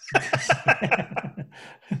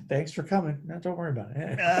 Thanks for coming. No, don't worry about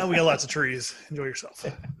it. We got lots of trees. Enjoy yourself.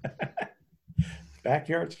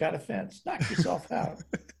 Backyard's got a fence. Knock yourself out.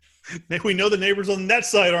 We know the neighbors on that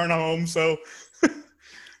side aren't home, so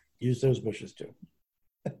Use those bushes too.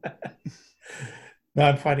 Now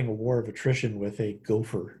I'm fighting a war of attrition with a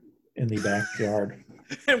gopher in the backyard.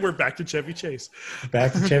 and we're back to Chevy Chase.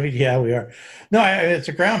 Back to Chevy. Yeah, we are. No, it's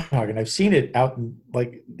a groundhog, and I've seen it out in,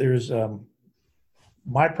 like, there's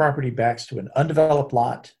my property backs to an undeveloped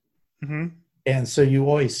lot. Mm-hmm. And so you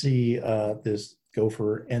always see this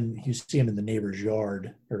gopher, and you see him in the neighbor's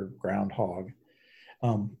yard, or groundhog.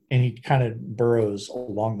 And he kind of burrows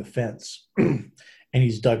along the fence. And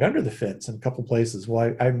he's dug under the fence in a couple places.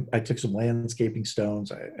 Well, I took some landscaping stones.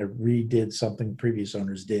 I redid something previous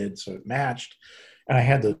owners did, so it matched. And I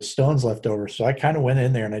had the stones left over. So I kind of went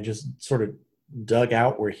in there and I just sort of dug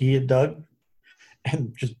out where he had dug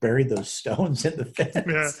and just buried those stones in the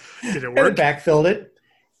fence. Yeah. Did it And work? backfilled it.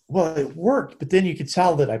 Well, it worked, but then you could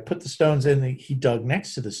tell that I put the stones in and he dug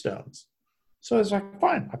next to the stones. So I was like,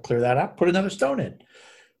 fine, I'll clear that out, put another stone in.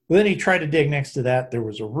 Well, then he tried to dig next to that. There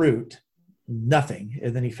was a root. Nothing.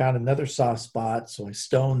 And then he found another soft spot, so I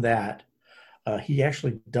stoned that. He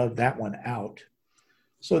actually dug that one out.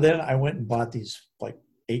 So then I went and bought these like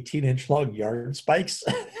 18-inch long yard spikes.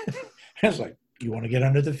 I was like, you want to get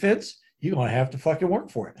under the fence? You're going to have to fucking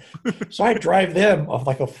work for it. So I drive them off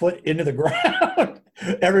like a foot into the ground.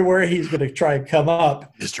 Everywhere he's going to try and come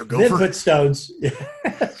up. Mr. Then Gopher. put stones. Yeah,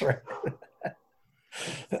 that's right.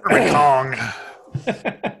 Kong.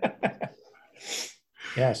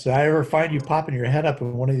 Yeah, so I ever find you popping your head up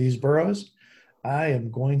in one of these burrows, I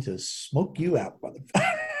am going to smoke you out,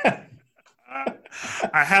 motherfucker.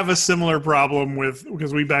 I have a similar problem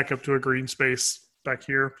because we back up to a green space back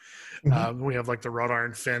here. Mhm. We have like the wrought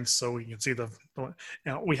iron fence, so we can see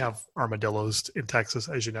we have armadillos in Texas,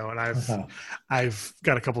 as you know, and I've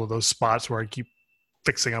got a couple of those spots where I keep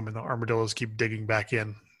fixing them, and the armadillos keep digging back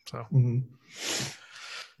in. So Mhm.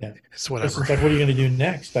 Yeah. it's It's whatever. like, what are you going to do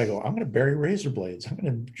next? I go, I'm going to bury razor blades. I'm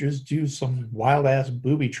going to just do some wild ass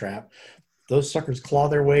booby trap. Those suckers claw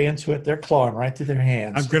their way into it. They're clawing right through their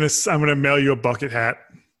hands. I'm gonna mail you a bucket hat.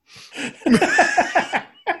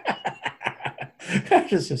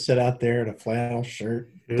 Just to sit out there in a flannel shirt.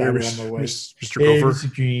 Hey, down Mr. on my way. Mr. Hey, Gopher.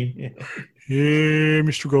 Mr. Green. Hey,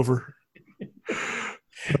 Mr. Gopher.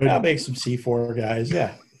 I'll make some C4 guys.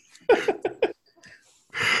 Yeah.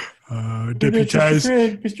 Deputized,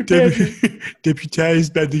 Mr. Badger.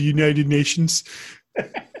 deputized by the United Nations.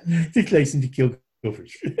 He's licensed to kill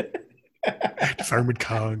gophers. Farmer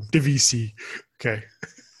Kong, the VC. Okay.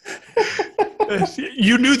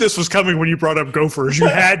 You knew this was coming when you brought up gophers. You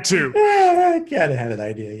had to. Yeah, I kind of had an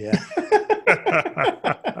idea, yeah.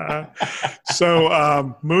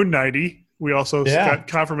 So, Moon Knighty. We also Yeah. got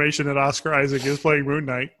confirmation that Oscar Isaac is playing Moon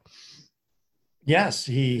Knight. Yes,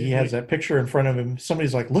 he has that picture in front of him.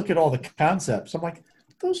 Somebody's like, look at all the concepts. I'm like,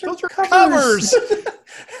 those are covers.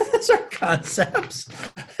 Those are concepts.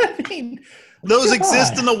 I mean, Those come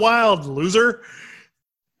exist on. in the wild, loser.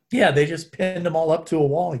 Yeah, they just pinned them all up to a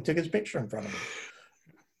wall. He took his picture in front of him.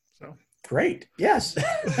 So Great. Yes.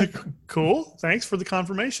 cool. Thanks for the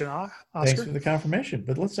confirmation, Oscar. Thanks for the confirmation.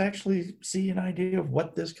 But let's actually see an idea of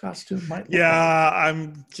what this costume might look like. Yeah,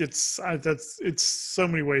 it's so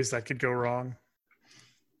many ways that could go wrong.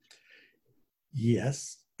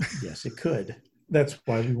 Yes. Yes, it could. That's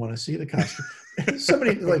why we want to see the costume.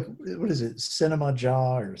 Somebody like, what is it? Cinema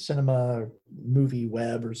Jaw or Cinema Movie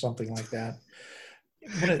Web or something like that.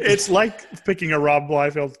 It's like picking a Rob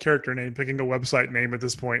Liefeld character name, picking a website name at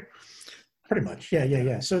this point. Pretty much.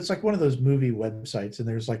 Yeah. So it's like one of those movie websites, and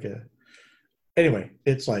there's like anyway,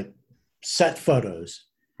 it's like set photos.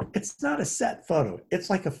 It's not a set photo. It's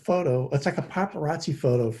like a photo. It's like a paparazzi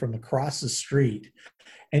photo from across the street.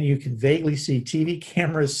 And you can vaguely see TV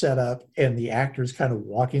cameras set up and the actors kind of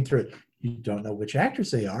walking through it. You don't know which actors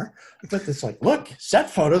they are, but it's like, look, set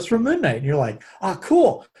photos from Moon Knight. And you're like, ah,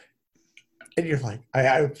 cool. And you're like,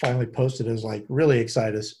 I finally posted as like really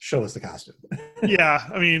excited. Show us the costume. Yeah,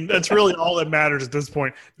 I mean, that's really all that matters at this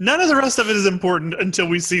point. None of the rest of it is important until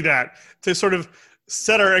we see that to sort of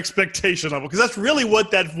set our expectation level, because that's really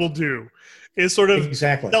what that will do, is sort of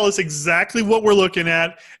Exactly. tell us exactly what we're looking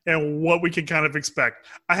at and what we can kind of expect.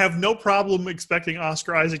 I have no problem expecting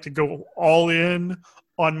Oscar Isaac to go all in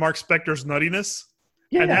on Mark Spector's nuttiness,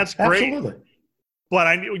 Yeah, and that's great. absolutely. But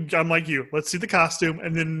I'm like you. Let's see the costume,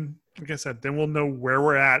 and then, like I said, then we'll know where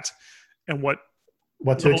we're at and what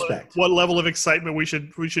What to expect. what level of excitement we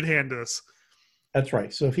should hand this. That's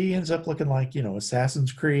right. So if he ends up looking like,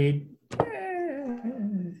 Assassin's Creed,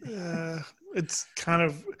 It's kind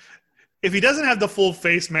of if he doesn't have the full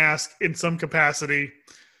face mask in some capacity,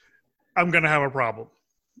 I'm gonna have a problem.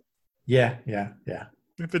 Yeah.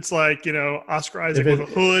 If it's like, Oscar Isaac with a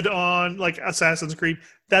hood on, like Assassin's Creed,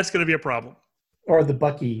 that's gonna be a problem. Or the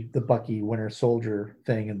Bucky Winter Soldier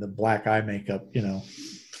thing and the black eye makeup,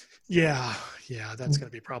 Yeah, that's going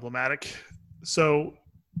to be problematic. So,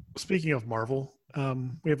 speaking of Marvel,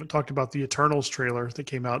 we haven't talked about the Eternals trailer that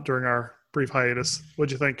came out during our brief hiatus.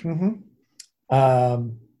 What'd you think?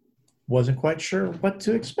 Wasn't quite sure what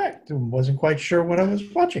to expect. Wasn't quite sure what I was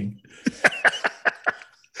watching.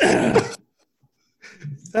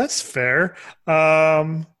 That's fair.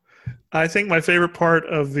 I think my favorite part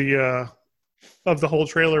of the whole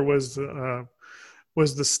trailer was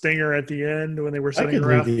the stinger at the end when they were sitting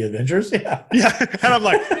around the Avengers. Yeah. And I'm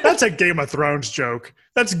like, that's a Game of Thrones joke.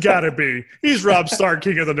 That's gotta be. He's Robb Stark,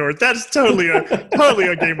 King of the North. That's totally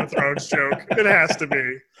a Game of Thrones joke. It has to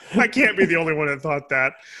be. I can't be the only one that thought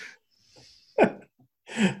that.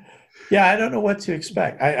 Yeah, I don't know what to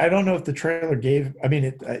expect. I don't know if the trailer gave. I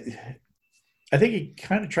mean, I think it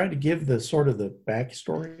kind of tried to give the sort of the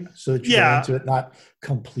backstory so that you go into it not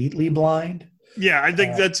completely blind. Yeah, I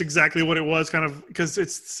think that's exactly what it was, kind of, because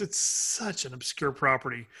it's such an obscure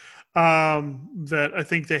property that I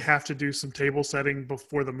think they have to do some table setting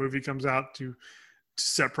before the movie comes out to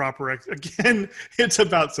set proper. Again, it's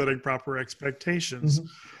about setting proper expectations,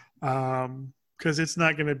 because it's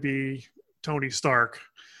not going to be Tony Stark.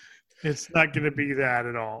 It's not going to be that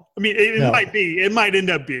at all. I mean, it might be. It might end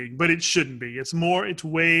up being, but it shouldn't be. It's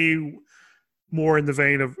way more in the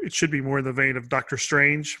vein of. It should be more in the vein of Doctor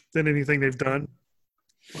Strange than anything they've done.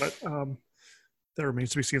 But that remains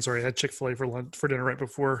to be seen. Sorry, I had Chick-fil-A for dinner right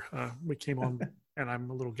before we came on, and I'm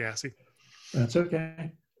a little gassy. That's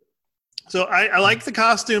okay. So I like the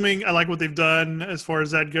costuming. I like what they've done as far as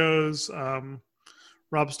that goes.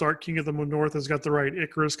 Robb Stark, King of the North, has got the right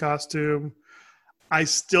Icarus costume. I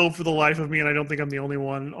still, for the life of me, and I don't think I'm the only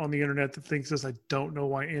one on the internet that thinks this, I don't know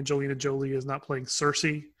why Angelina Jolie is not playing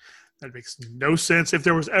Cersei. That makes no sense. If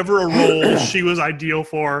there was ever a role she was ideal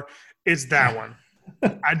for, it's that one.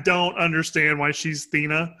 I don't understand why she's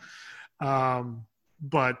Thena,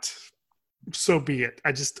 but so be it.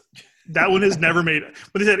 That one has never made it.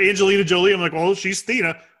 When they said Angelina Jolie, I'm like, well, she's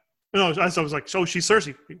Thena. No, I was like, so she's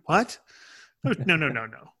Cersei. What? No.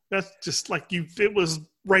 That's just like it was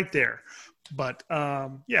right there. But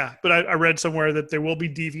but I read somewhere that there will be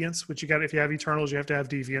deviants, which if you have Eternals, you have to have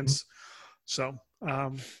deviants. So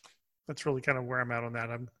that's really kind of where I'm at on that.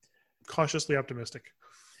 I'm cautiously optimistic.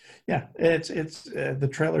 Yeah, it's the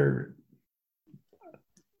trailer.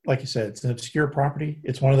 Like you said, it's an obscure property.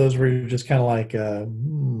 It's one of those where you're just kind of like,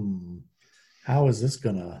 how is this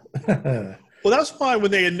gonna? Well, that's why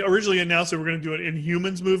when they originally announced they were going to do an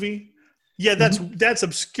Inhumans movie, that's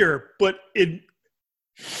obscure, but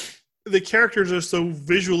the characters are so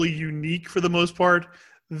visually unique for the most part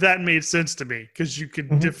that made sense to me because you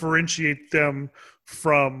could differentiate them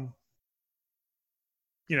from,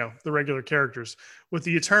 the regular characters. With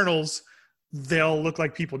the Eternals, they'll look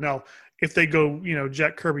like people. Now, if they go,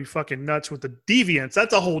 Jack Kirby fucking nuts with the deviants,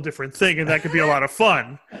 that's a whole different thing, and that could be a lot of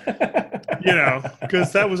fun.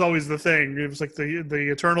 Because that was always the thing. It was like the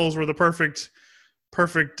Eternals were the perfect.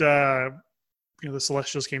 The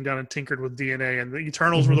Celestials came down and tinkered with DNA, and the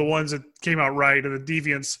Eternals were the ones that came out right, and the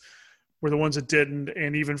Deviants were the ones that didn't.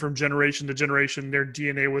 And even from generation to generation, their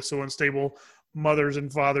DNA was so unstable. Mothers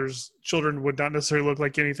and fathers, children would not necessarily look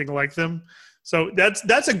like anything like them. So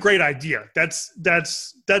that's a great idea. That's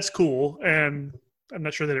cool, and I'm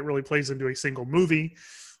not sure that it really plays into a single movie.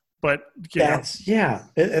 But that's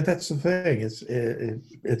the thing.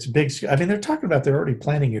 It's big. I mean, they're talking about they're already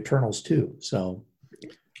planning Eternals too. So.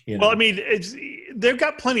 Well, I mean, they've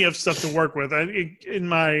got plenty of stuff to work with. I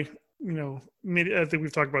think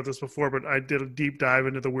we've talked about this before, but I did a deep dive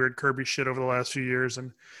into the weird Kirby shit over the last few years,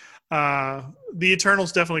 and the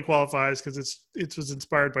Eternals definitely qualifies because it was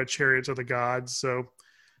inspired by Chariots of the Gods. So,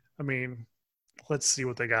 I mean, let's see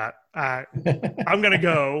what they got. I'm gonna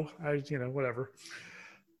go. Whatever.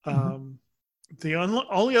 The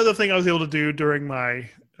only other thing I was able to do during my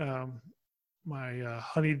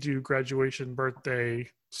honeydew graduation birthday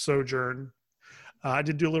sojourn, I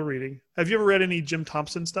did do a little reading. Have you ever read any Jim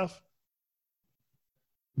Thompson stuff?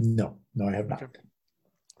 No, I have not. Okay.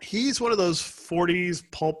 He's one of those 40s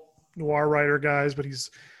pulp noir writer guys, but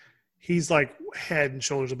he's like head and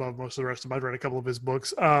shoulders above most of the rest of them. I've read a couple of his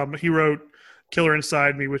books. He wrote Killer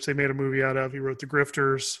Inside Me, which they made a movie out of. He wrote The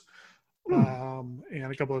Grifters, and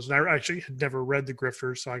a couple of those. And I actually had never read The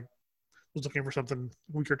Grifters, so I was looking for something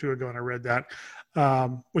a week or two ago, and I read that,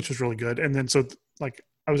 which was really good. And then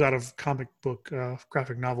I I was out of comic book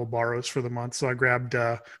graphic novel borrows for the month, so I grabbed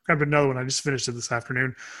another one. I just finished it this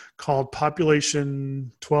afternoon, called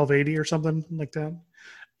Population 1280 or something like that.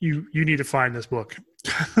 You need to find this book.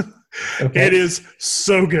 Okay. It is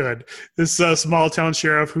so good. This small town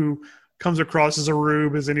sheriff who comes across as a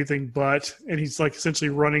rube as anything but, and he's like essentially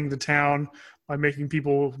running the town by making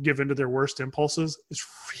people give into their worst impulses. It's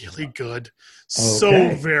really good. So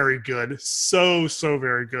Okay. very good. So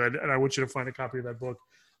very good. And I want you to find a copy of that book.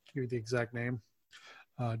 I'll give you the exact name.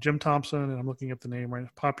 Jim Thompson, and I'm looking up the name right now.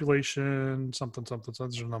 Population something.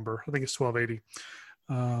 There's a number. I think it's 1280.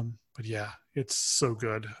 But yeah, it's so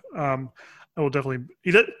good. I will definitely.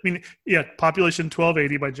 Population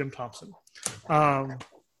 1280 by Jim Thompson.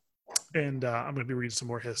 And I'm going to be reading some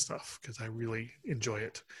more of his stuff because I really enjoy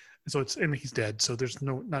it. And so he's dead, so there's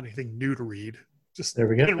not anything new to read. Just There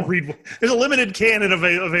we go. read. There's a limited canon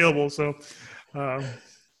available, so.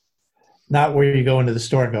 Not where you go into the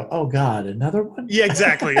store and go, oh God, another one? Yeah,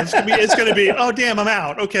 exactly. It's gonna be. Oh damn, I'm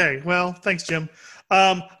out. Okay, well, thanks, Jim.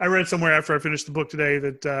 I read somewhere after I finished the book today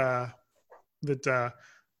that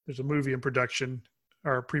there's a movie in production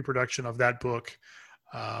or pre-production of that book,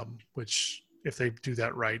 which if they do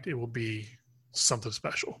that right, it will be something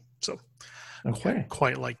special. So, Okay.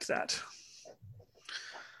 quite like that.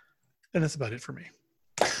 And that's about it for me.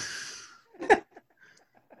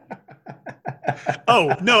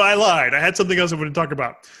 Oh, no, I lied. I had something else I wanted to talk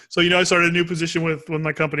about. So, I started a new position with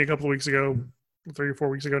my company a couple of weeks ago, 3 or 4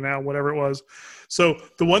 weeks ago now, whatever it was. So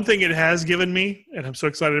the one thing it has given me, and I'm so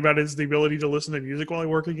excited about it, is the ability to listen to music while I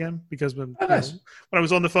work again, because when Nice. when I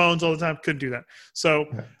was on the phones all the time, couldn't do that. So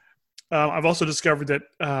I've also discovered that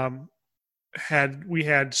had we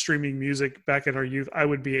had streaming music back in our youth, I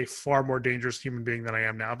would be a far more dangerous human being than I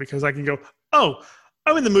am now, because I can go, oh,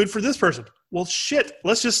 I'm in the mood for this person. Well, shit,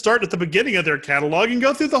 let's just start at the beginning of their catalog and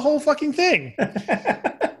go through the whole fucking thing.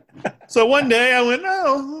 So one day I went,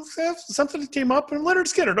 oh, something came up, and Leonard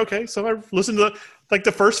Skinner. Okay, so I listened to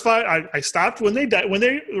the first 5. I stopped when they died, when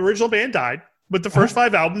the original band died, but the first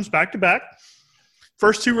 5 albums back to back.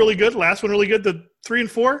 First 2 really good, last one really good. The 3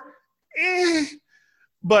 and 4,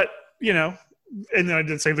 but and then I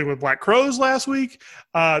did the same thing with Black Crowes last week.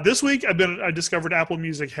 This week I discovered Apple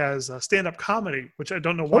Music has stand-up comedy, which I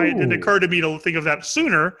don't know why it didn't occur to me to think of that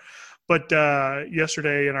sooner. But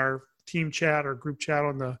yesterday in our team chat or group chat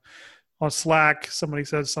on Slack, somebody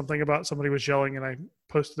said something about somebody was yelling, and I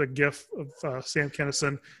posted a GIF of Sam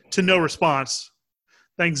Kinison to no response.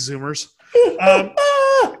 Thanks, Zoomers.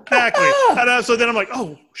 Exactly. And, so then I'm like,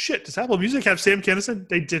 oh shit, does Apple Music have Sam Kinison?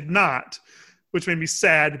 They did not, which made me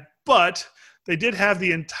sad. But they did have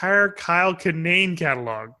the entire Kyle Kinane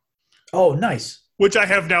catalog, Oh, nice. which I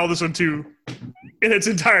have now listened to in its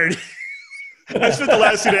entirety. I spent the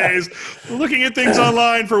last 2 days looking at things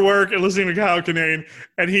online for work and listening to Kyle Kinane,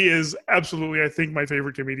 and he is absolutely, I think, my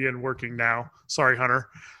favorite comedian working now. Sorry, Hunter.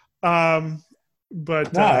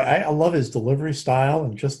 But No, I love his delivery style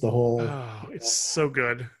and just the whole. oh, it's so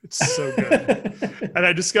good. It's so good. And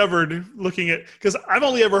I discovered looking at, because I've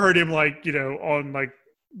only ever heard him on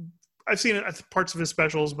I've seen it at parts of his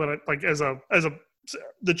specials, but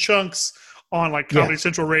the chunks on Comedy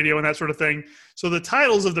Central Radio and that sort of thing. So the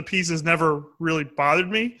titles of the pieces never really bothered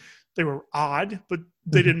me. They were odd, but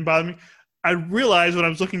they didn't bother me. I realized when I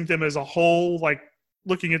was looking at them as a whole,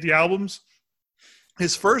 looking at the albums,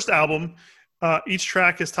 his first album, each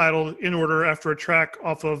track is titled in order after a track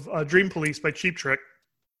off of Dream Police by Cheap Trick.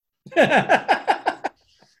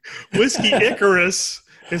 Whiskey Icarus,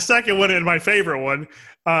 his second one and my favorite one,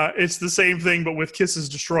 it's the same thing but with Kiss's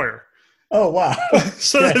Destroyer. Oh wow!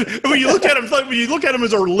 So when you look at him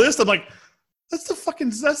as a list, I'm like, that's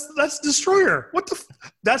Destroyer. What the?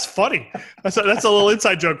 That's funny. That's a little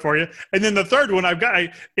inside joke for you. And then the third one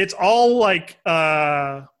it's all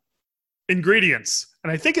ingredients,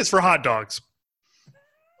 and I think it's for hot dogs.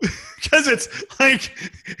 Because it's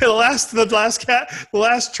the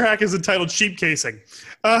last track is entitled Sheep Casing.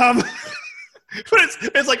 But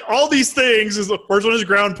it's all these things. The first one is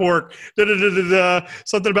ground pork,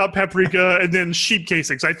 something about paprika, and then sheep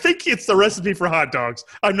casings. I think it's the recipe for hot dogs.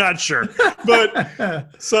 I'm not sure. But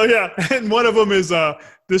so yeah, and one of them is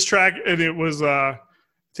this track, and it was I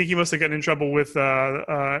think he must have gotten in trouble with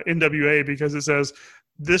NWA because it says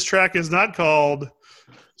this track is not called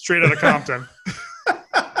Straight Outta Compton.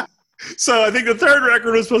 So I think the third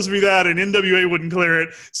record was supposed to be that, and NWA wouldn't clear it.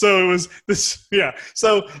 So it was this, yeah.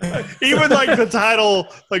 So even the title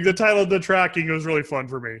of the tracking was really fun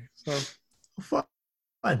for me. So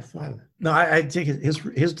Fun. No, I think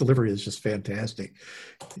his delivery is just fantastic.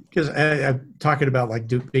 Because I'm talking about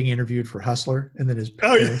being interviewed for Hustler, and then his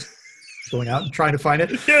parents going out and trying to find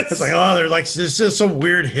it. Yes. It's like, oh, they're like, this is some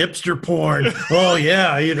weird hipster porn. Oh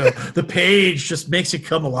yeah, the page just makes it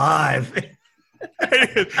come alive.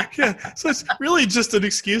 Yeah, so it's really just an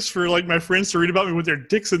excuse for like my friends to read about me with their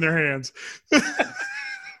dicks in their hands.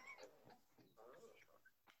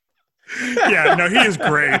 Yeah, no, he is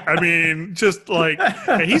great. I mean, just like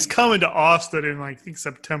he's coming to Austin in like I think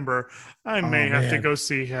September. I may have to go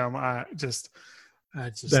see him. I just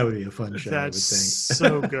that would be a fun show. That's I would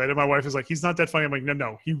think. so good. And my wife is like, he's not that funny. I'm like,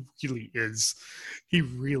 no, he really is. He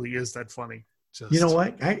really is that funny. Just, you know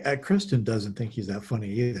what? Kristen doesn't think he's that funny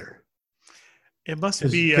either. It must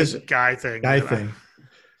be a guy thing.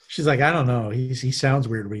 She's like, I don't know. He sounds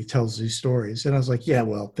weird when he tells these stories. And I was like, yeah,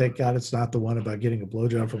 well, thank God it's not the one about getting a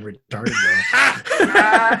blowjob from a retarded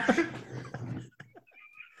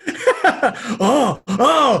girl.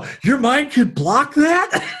 oh, your mind could block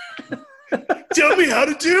that? Tell me how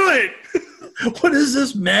to do it. What is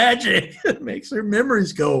this magic? It makes her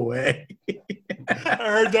memories go away. I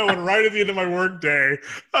heard that one right at the end of my work day.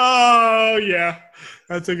 Oh, yeah.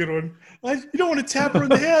 That's a good one. You don't want to tap her in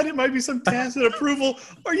the head. It might be some tacit approval.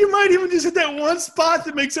 Or you might even just hit that one spot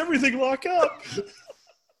that makes everything lock up.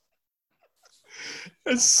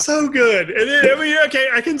 It's so good. And then, I mean, okay,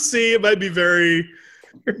 I can see it might be very,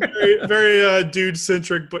 very, very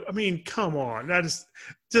dude-centric. But, I mean, come on. That is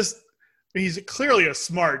just – he's clearly a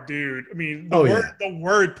smart dude. I mean, the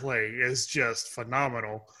wordplay is just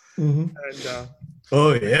phenomenal. Mm-hmm. And,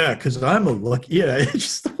 oh, yeah, because I'm a lucky – yeah, it's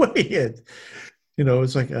just the way it –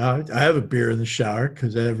 it's like I have a beer in the shower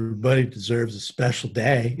because everybody deserves a special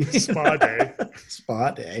day. Spa day.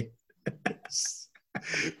 Spa day.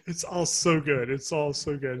 It's all so good. It's all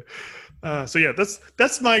so good. So yeah,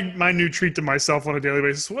 that's my new treat to myself on a daily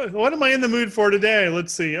basis. What am I in the mood for today?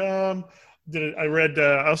 Let's see. I've read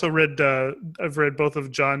both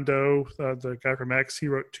of John Doe, the guy from X. He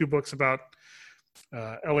wrote 2 books about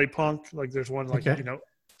LA Punk. Like there's one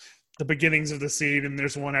the beginnings of the scene, and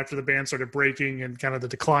there's one after the band started breaking and kind of the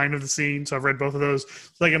decline of the scene. So I've read both of those.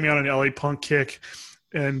 It's like got me on an LA Punk kick,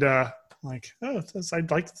 and I like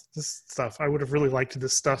this stuff. I would have really liked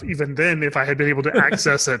this stuff even then if I had been able to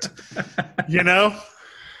access it.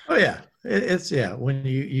 Oh yeah, it's when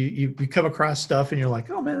you come across stuff and you're like,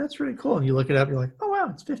 oh man, that's really cool, and you look it up, you're like, oh wow,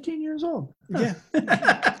 it's 15 years old. Yeah.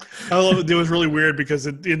 I love it. It was really weird because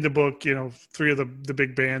in the book, 3 of the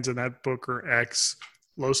big bands in that book are X,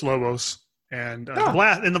 Los Lobos, and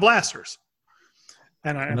the Blasters.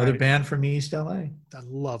 And another band from East LA. I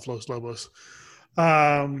love Los Lobos.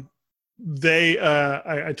 I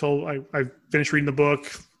finished reading the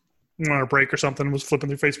book, went on a break or something, was flipping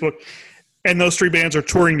through Facebook, and those 3 bands are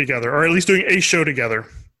touring together, or at least doing a show together.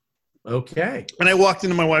 Okay. And I walked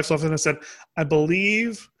into my wife's office and I said, I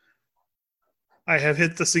believe I have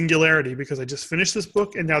hit the singularity because I just finished this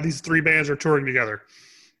book and now these 3 bands are touring together.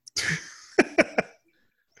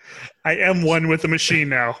 I am one with the machine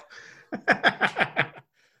now.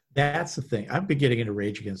 That's the thing. I've been getting into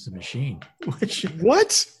Rage Against the Machine.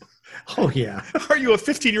 What? Oh, yeah. Are you a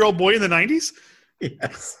 15-year-old boy in the 90s?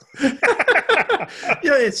 Yes.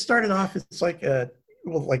 It started off, it's like,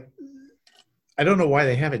 I don't know why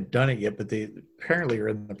they haven't done it yet, but they apparently are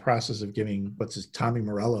in the process of giving Tommy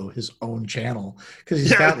Morello his own channel because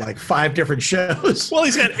he's got like 5 different shows. Well,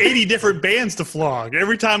 he's got 80 different bands to flog.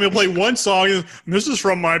 Every time he'll play one song, this is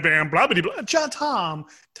from my band, blah, blah, blah. John Tom,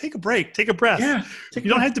 take a break, take a breath. Yeah, you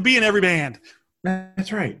don't have to be in every band.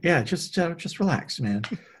 That's right. Yeah, just relax, man.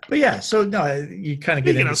 But yeah, so no, you kind of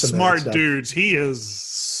get into some smart dudes. He is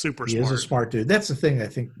super smart. He is a smart dude. That's the thing I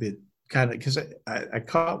think that kind of, because I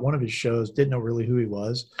caught one of his shows, didn't know really who he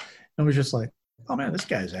was, and was just like, oh man, this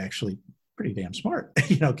guy's actually pretty damn smart.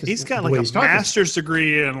 Because he's got like a master's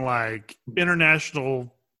degree in like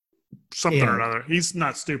international something or another. He's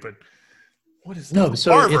not stupid. What is that? No,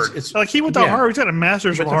 so Harvard. It's like he went to Harvard. He's got a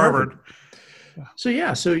master's from Harvard. So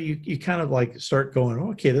you kind of like start going,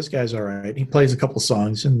 okay, this guy's all right. He plays a couple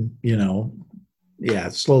songs, and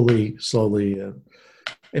slowly.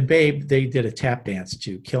 And Babe, they did a tap dance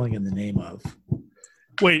to "Killing in the Name of."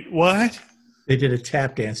 Wait, what? They did a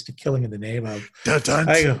tap dance to "Killing in the Name of." Dun dun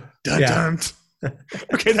dun dun.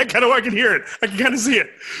 Okay, that kind of I can hear it. I can kind of see it.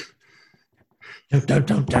 Dun, dun,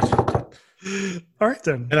 dun, dun, dun. All right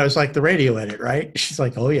then. And I was like, the radio edit, right? She's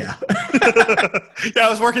like, oh yeah. Yeah, I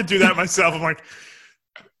was working through that myself. I'm like,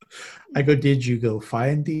 I go, did you go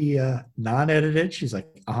find the non-edited? She's like,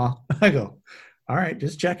 uh-huh. I go, all right,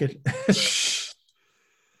 just check it.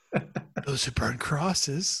 Those who burn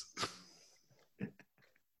crosses.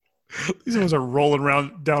 These ones are rolling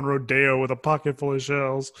around down Rodeo with a pocket full of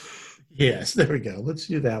shells. Yes, there we go. Let's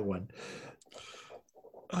do that one.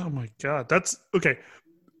 Oh my God. That's okay.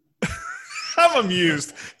 I'm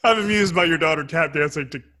amused. I'm amused by your daughter tap dancing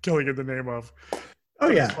to "Killing in the Name of." Oh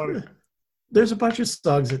That's yeah, funny. there's a bunch of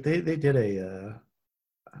songs that they did a.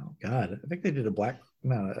 Oh God, I think they did a Black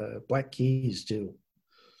Keys too.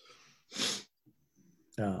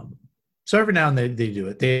 So every now and then they do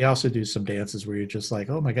it. They also do some dances where you're just like,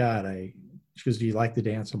 oh my God, she goes, do you like the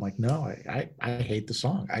dance? I'm like, no, I hate the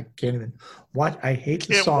song. I can't even watch. I hate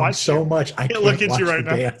the Can't song watch so you. much. I Can't can't look at watch you right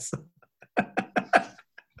the now. dance.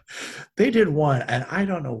 They did one, and I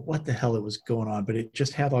don't know what the hell it was going on, but it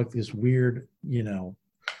just had like this weird,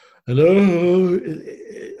 hello.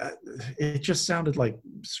 It just sounded like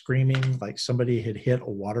screaming, like somebody had hit a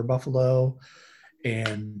water buffalo.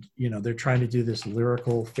 And they're trying to do this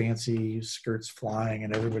lyrical fancy skirts flying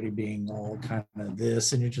and everybody being all kind of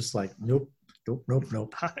this, and you're just like, nope.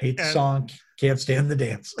 Hate the song, can't stand the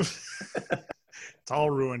dance. It's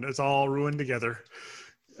all ruined. It's all ruined together.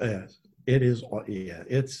 It is. Yeah,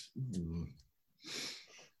 it's.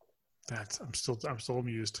 I'm still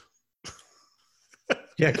amused.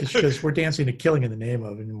 Yeah, because we're dancing to "Killing in the Name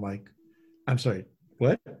of," and I'm like, I'm sorry,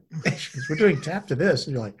 what? We're doing tap to this,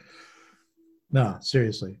 and you're like, no,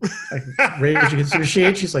 seriously. Rage Against the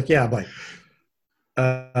Machine. She's like, yeah. I'm like,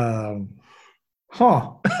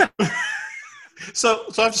 huh. So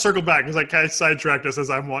I have to circle back because I kind of sidetracked us as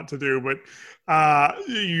I want to do. But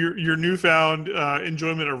your newfound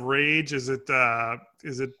enjoyment of Rage, is it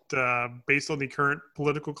based on the current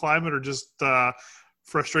political climate, or just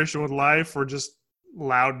frustration with life, or just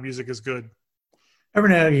loud music is good?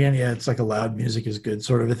 Every now and again, yeah, it's like a loud music is good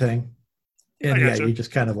sort of a thing. And yeah, you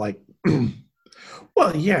just kind of like.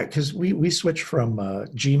 Well, yeah, because we switched from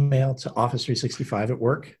Gmail to Office 365 at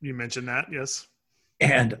work. You mentioned that, yes.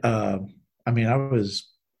 And I mean, I was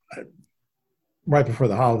right before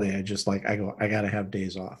the holiday. I just like I got to have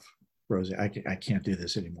days off, Rosie. I can't do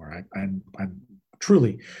this anymore. I'm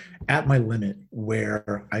truly at my limit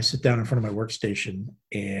where I sit down in front of my workstation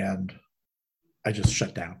and I just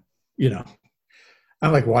shut down.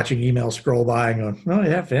 I'm like watching emails scroll by and going, oh,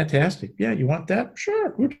 yeah, fantastic. Yeah, you want that? Sure.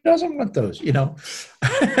 Who doesn't want those?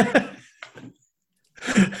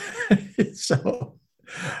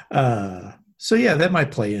 So yeah, that might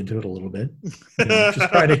play into it a little bit. Just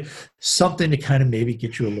try to something to kind of maybe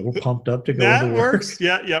get you a little pumped up to go that to work. Works.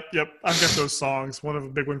 Yeah, yep. I've got those songs. One of a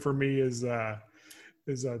big one for me is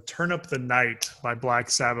 "Turn Up the Night" by Black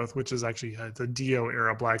Sabbath, which is actually the Dio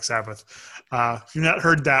era Black Sabbath. If you've not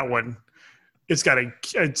heard that one,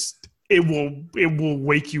 it will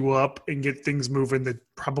wake you up and get things moving that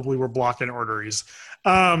probably were blocking arteries.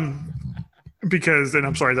 Because, and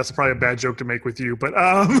I'm sorry, that's probably a bad joke to make with you, but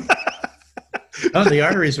oh, the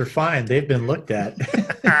arteries are fine. They've been looked at.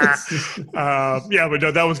 Yeah, but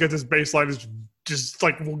no, that one's got this bass line is just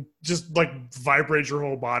like vibrate your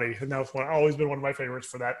whole body, and that's always been one of my favorites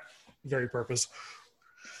for that very purpose.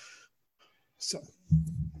 So,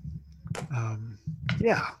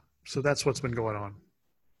 yeah. So that's what's been going on.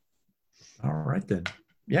 All right then.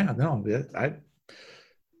 Yeah,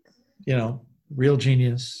 no, Real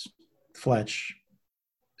Genius, Fletch,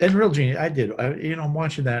 and Real Genius. I'm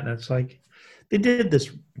watching that, and it's like they did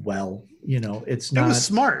this well. It's not. It was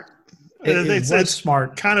smart. It's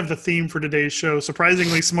smart. Kind of the theme for today's show.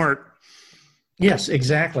 Surprisingly smart. Yes,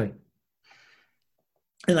 exactly.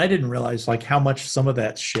 And I didn't realize like how much some of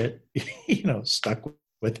that shit, stuck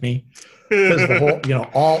with me. Because the whole,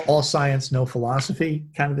 all science, no philosophy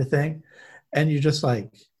kind of a thing. And you're just like,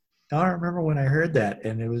 I remember when I heard that.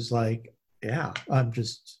 And it was like, yeah, I'm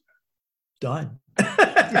just done.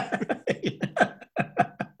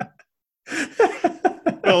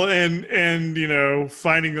 Well, and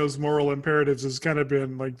finding those moral imperatives has kind of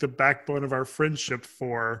been like the backbone of our friendship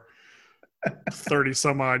for 30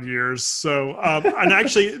 some odd years. So, and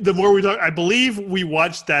actually, the more we talk, I believe we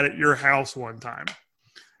watched that at your house one time.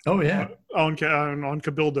 Oh yeah, on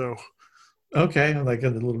Cabildo. Okay, like a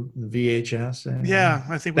little VHS. Yeah,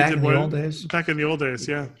 I think we did in the old days. Back in the old days,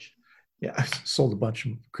 yeah. Yeah, I sold a bunch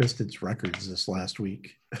of Kristen's records this last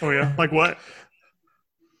week. Oh yeah, like what?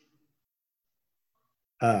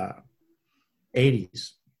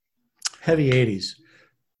 80s, heavy 80s,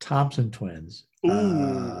 Thompson Twins.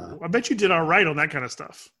 Ooh, I bet you did all right on that kind of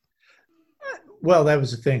stuff. Well, that was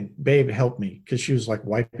the thing. Babe helped me because she was like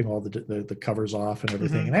wiping all the covers off and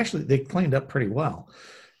everything. Mm-hmm. And actually, they cleaned up pretty well.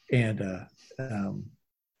 And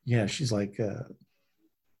yeah, she's like,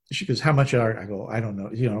 she goes, "How much are?" I go, "I don't know.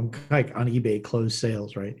 I'm like on eBay closed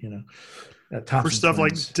sales, right? For stuff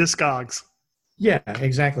like Discogs." Yeah,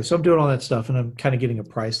 exactly. So I'm doing all that stuff, and I'm kind of getting a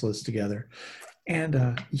price list together.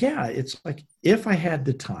 And yeah, it's like if I had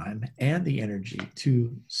the time and the energy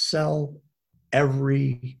to sell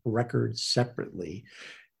every record separately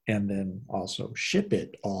and then also ship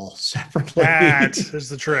it all separately. That is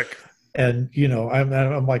the trick. And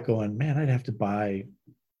I'm like going, man, I'd have to buy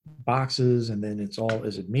boxes, and then is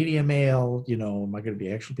it media mail? Am I going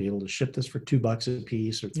to actually be able to ship this for $2 a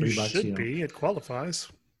piece or $3? You should be. It qualifies.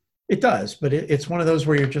 It does, but it's one of those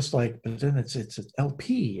where you're just like, but then it's an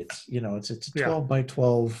LP. It's it's a 12 by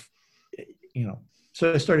 12.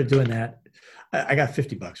 So I started doing that. I got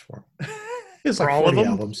 $50 for them. It's For like all of 40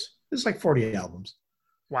 them? albums. It's like 40 albums.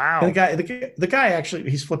 Wow. And the guy actually,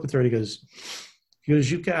 he's flipping through it. He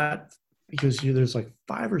goes, there's like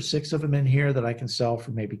 5 or 6 of them in here that I can sell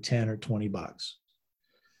for maybe $10 or $20.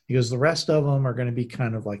 He goes, the rest of them are going to be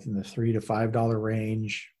kind of like in the $3 to $5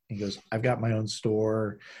 range. He goes, I've got my own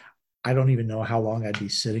store. I don't even know how long I'd be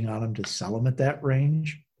sitting on them to sell them at that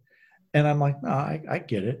range. And I'm like, no, I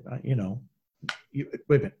get it. Wait a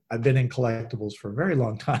minute. I've been in collectibles for a very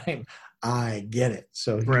long time. I get it.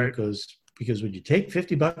 So he goes, because would you take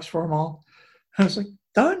 $50 for them all? I was like,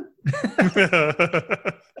 done.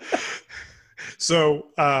 So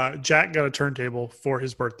Jack got a turntable for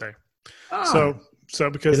his birthday. Ah. So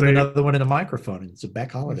because another one in a microphone, and it's a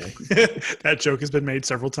Beck holiday. That joke has been made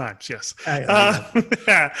several times. Yes.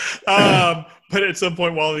 I But at some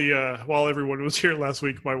point while everyone was here last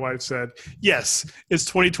week, my wife said, "Yes, it's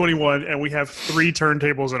 2021, and we have 3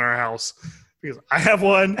 turntables in our house because I have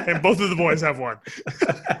one, and both of the boys have one."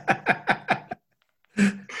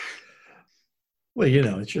 Well,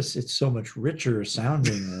 it's so much richer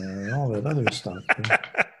sounding and all that other stuff.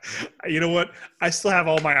 You know what? I still have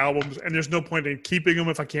all my albums, and there's no point in keeping them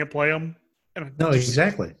if I can't play them. And No,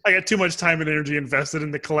 exactly. I got too much time and energy invested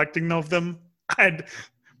in the collecting of them.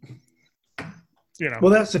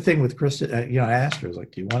 Well, that's the thing with Krista. I asked her, I was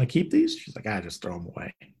like, do you want to keep these? She's like, I just throw them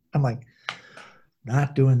away. I'm like,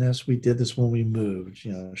 not doing this. We did this when we moved.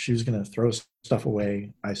 She was going to throw stuff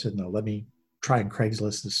away. I said, no, let me try and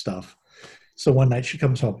Craigslist this stuff. So one night she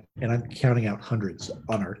comes home, and I'm counting out hundreds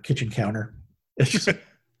on our kitchen counter. She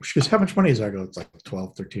goes, how much money is there? I go, it's like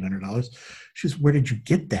 $1,200, $1,300. She goes, where did you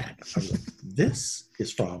get that? I was like, this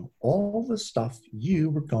is from all the stuff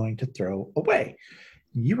you were going to throw away.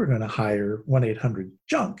 You were going to hire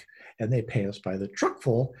 1-800-JUNK, and they pay us by the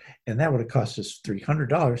truckful, and that would have cost us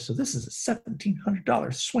 $300. So this is a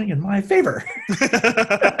 $1,700 swing in my favor.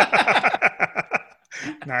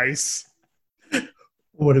 Nice.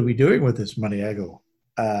 What are we doing with this money? I go,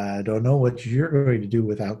 I don't know what you're going to do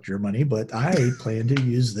without your money, but I plan to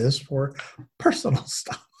use this for personal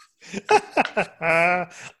stuff.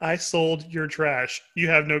 I sold your trash. You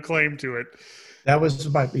have no claim to it. That was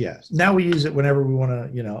Now we use it whenever we want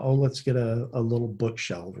to, let's get a little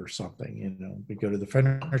bookshelf or something. We go to the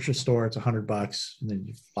furniture store, it's $100, and then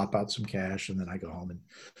you flop out some cash, and then I go home and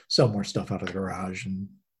sell more stuff out of the garage, and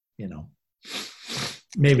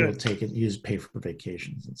maybe we'll take it and pay for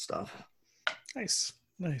vacations and stuff. Nice.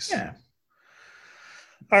 Yeah.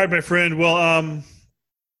 All right, my friend. Well, I'm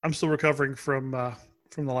still recovering from the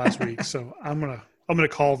last week, so I'm gonna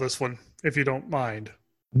call this one if you don't mind.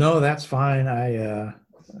 No, that's fine.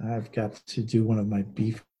 I've got to do one of my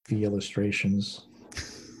beefy illustrations.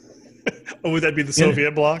 Oh, would that be the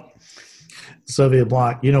Soviet bloc? Soviet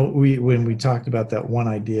bloc. When we talked about that one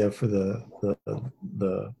idea for the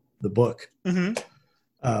book.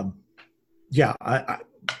 Mm-hmm.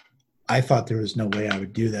 I thought there was no way I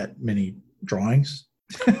would do that many drawings.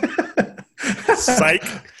 Psych.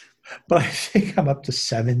 But I think I'm up to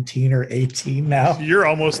 17 or 18 now. You're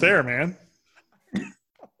almost there, man.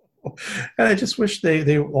 And I just wish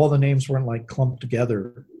they all the names weren't like clumped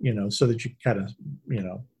together, so that you kind of,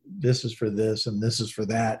 this is for this and this is for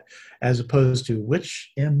that, as opposed to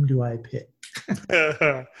which M do I pick?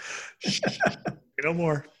 No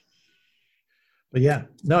more. But yeah,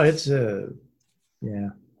 no, it's yeah.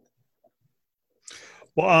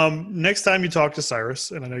 Well, next time you talk to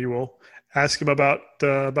Cyrus, and I know you will, ask him about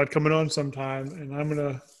coming on sometime, and I'm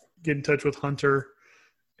gonna get in touch with Hunter,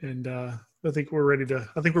 and I think we're ready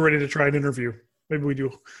to try an interview. Maybe we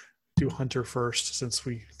do Hunter first, since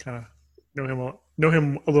we kind of know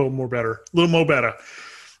him a little more better.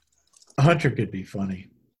 Hunter could be funny.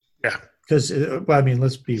 Yeah, because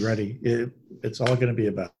let's be ready. It's all going to be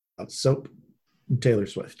about soap and Taylor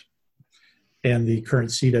Swift, and the current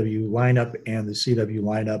CW lineup and the CW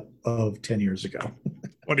lineup of 10 years ago.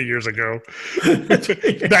 20 years ago,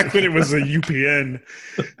 back when it was a UPN.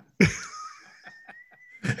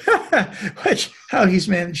 How he's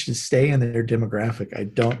managed to stay in their demographic, I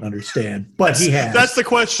don't understand. But he has. That's the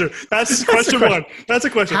question. That's question one. That's a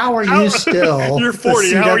question. How are you still? You're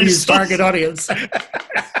 40. How are you still? Target audience?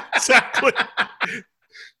 Exactly.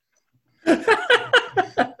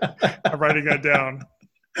 I'm writing that down.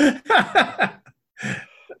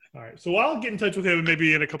 All right. So I'll get in touch with him, and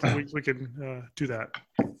maybe in a couple of weeks we can do that.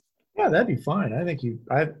 Yeah, that'd be fine. I think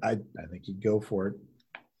I think you'd go for it.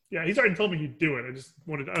 Yeah, he's already told me he'd do it. I just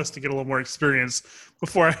wanted us to get a little more experience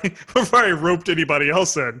before I roped anybody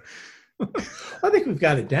else in. I think we've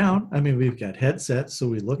got it down. I mean, we've got headsets, so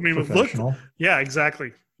we look professional. Yeah,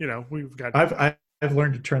 exactly. We've got. I've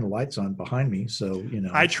learned to turn the lights on behind me, so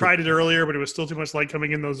I tried it earlier, but it was still too much light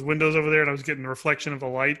coming in those windows over there, and I was getting the reflection of the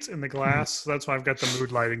lights in the glass. So that's why I've got the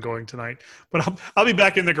mood lighting going tonight. But I'll be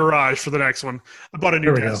back in the garage for the next one. I bought a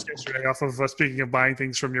new desk yesterday off of. Speaking of buying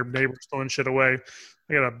things from your neighbors throwing shit away,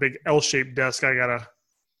 I got a big L-shaped desk. I gotta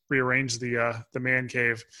rearrange the man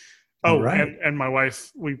cave. Oh, right. And my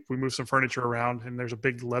wife, we moved some furniture around, and there's a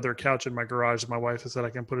big leather couch in my garage that my wife has said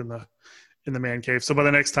I can put in the man cave. So by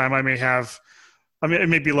the next time it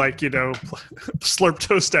may be like, Slurp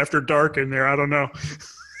Toast After Dark in there. I don't know.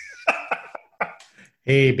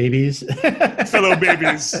 Hey, babies. Fellow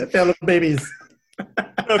babies. Fellow babies.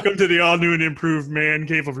 Welcome to the all-new and improved Man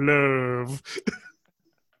Cave of Love.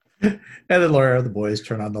 And then Laura, the boys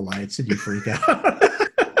turn on the lights and you freak out.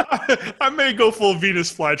 I may go full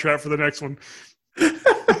Venus flytrap for the next one.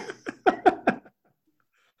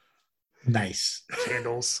 Nice.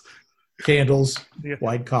 Candles, yeah.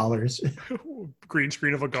 Wide collars, green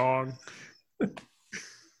screen of a gong. All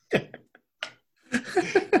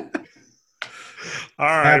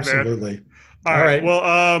right, absolutely. Man. All right.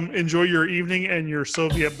 Well, enjoy your evening and your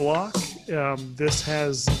Soviet block. This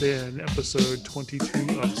has been episode 22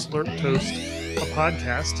 of Slurp Toast, a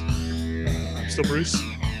podcast. I'm still Bruce.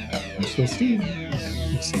 I'm still Steve.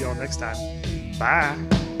 We'll see y'all next time. Bye.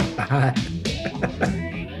 Bye.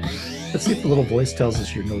 Let's see if the little voice tells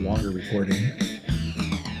us you're no longer recording.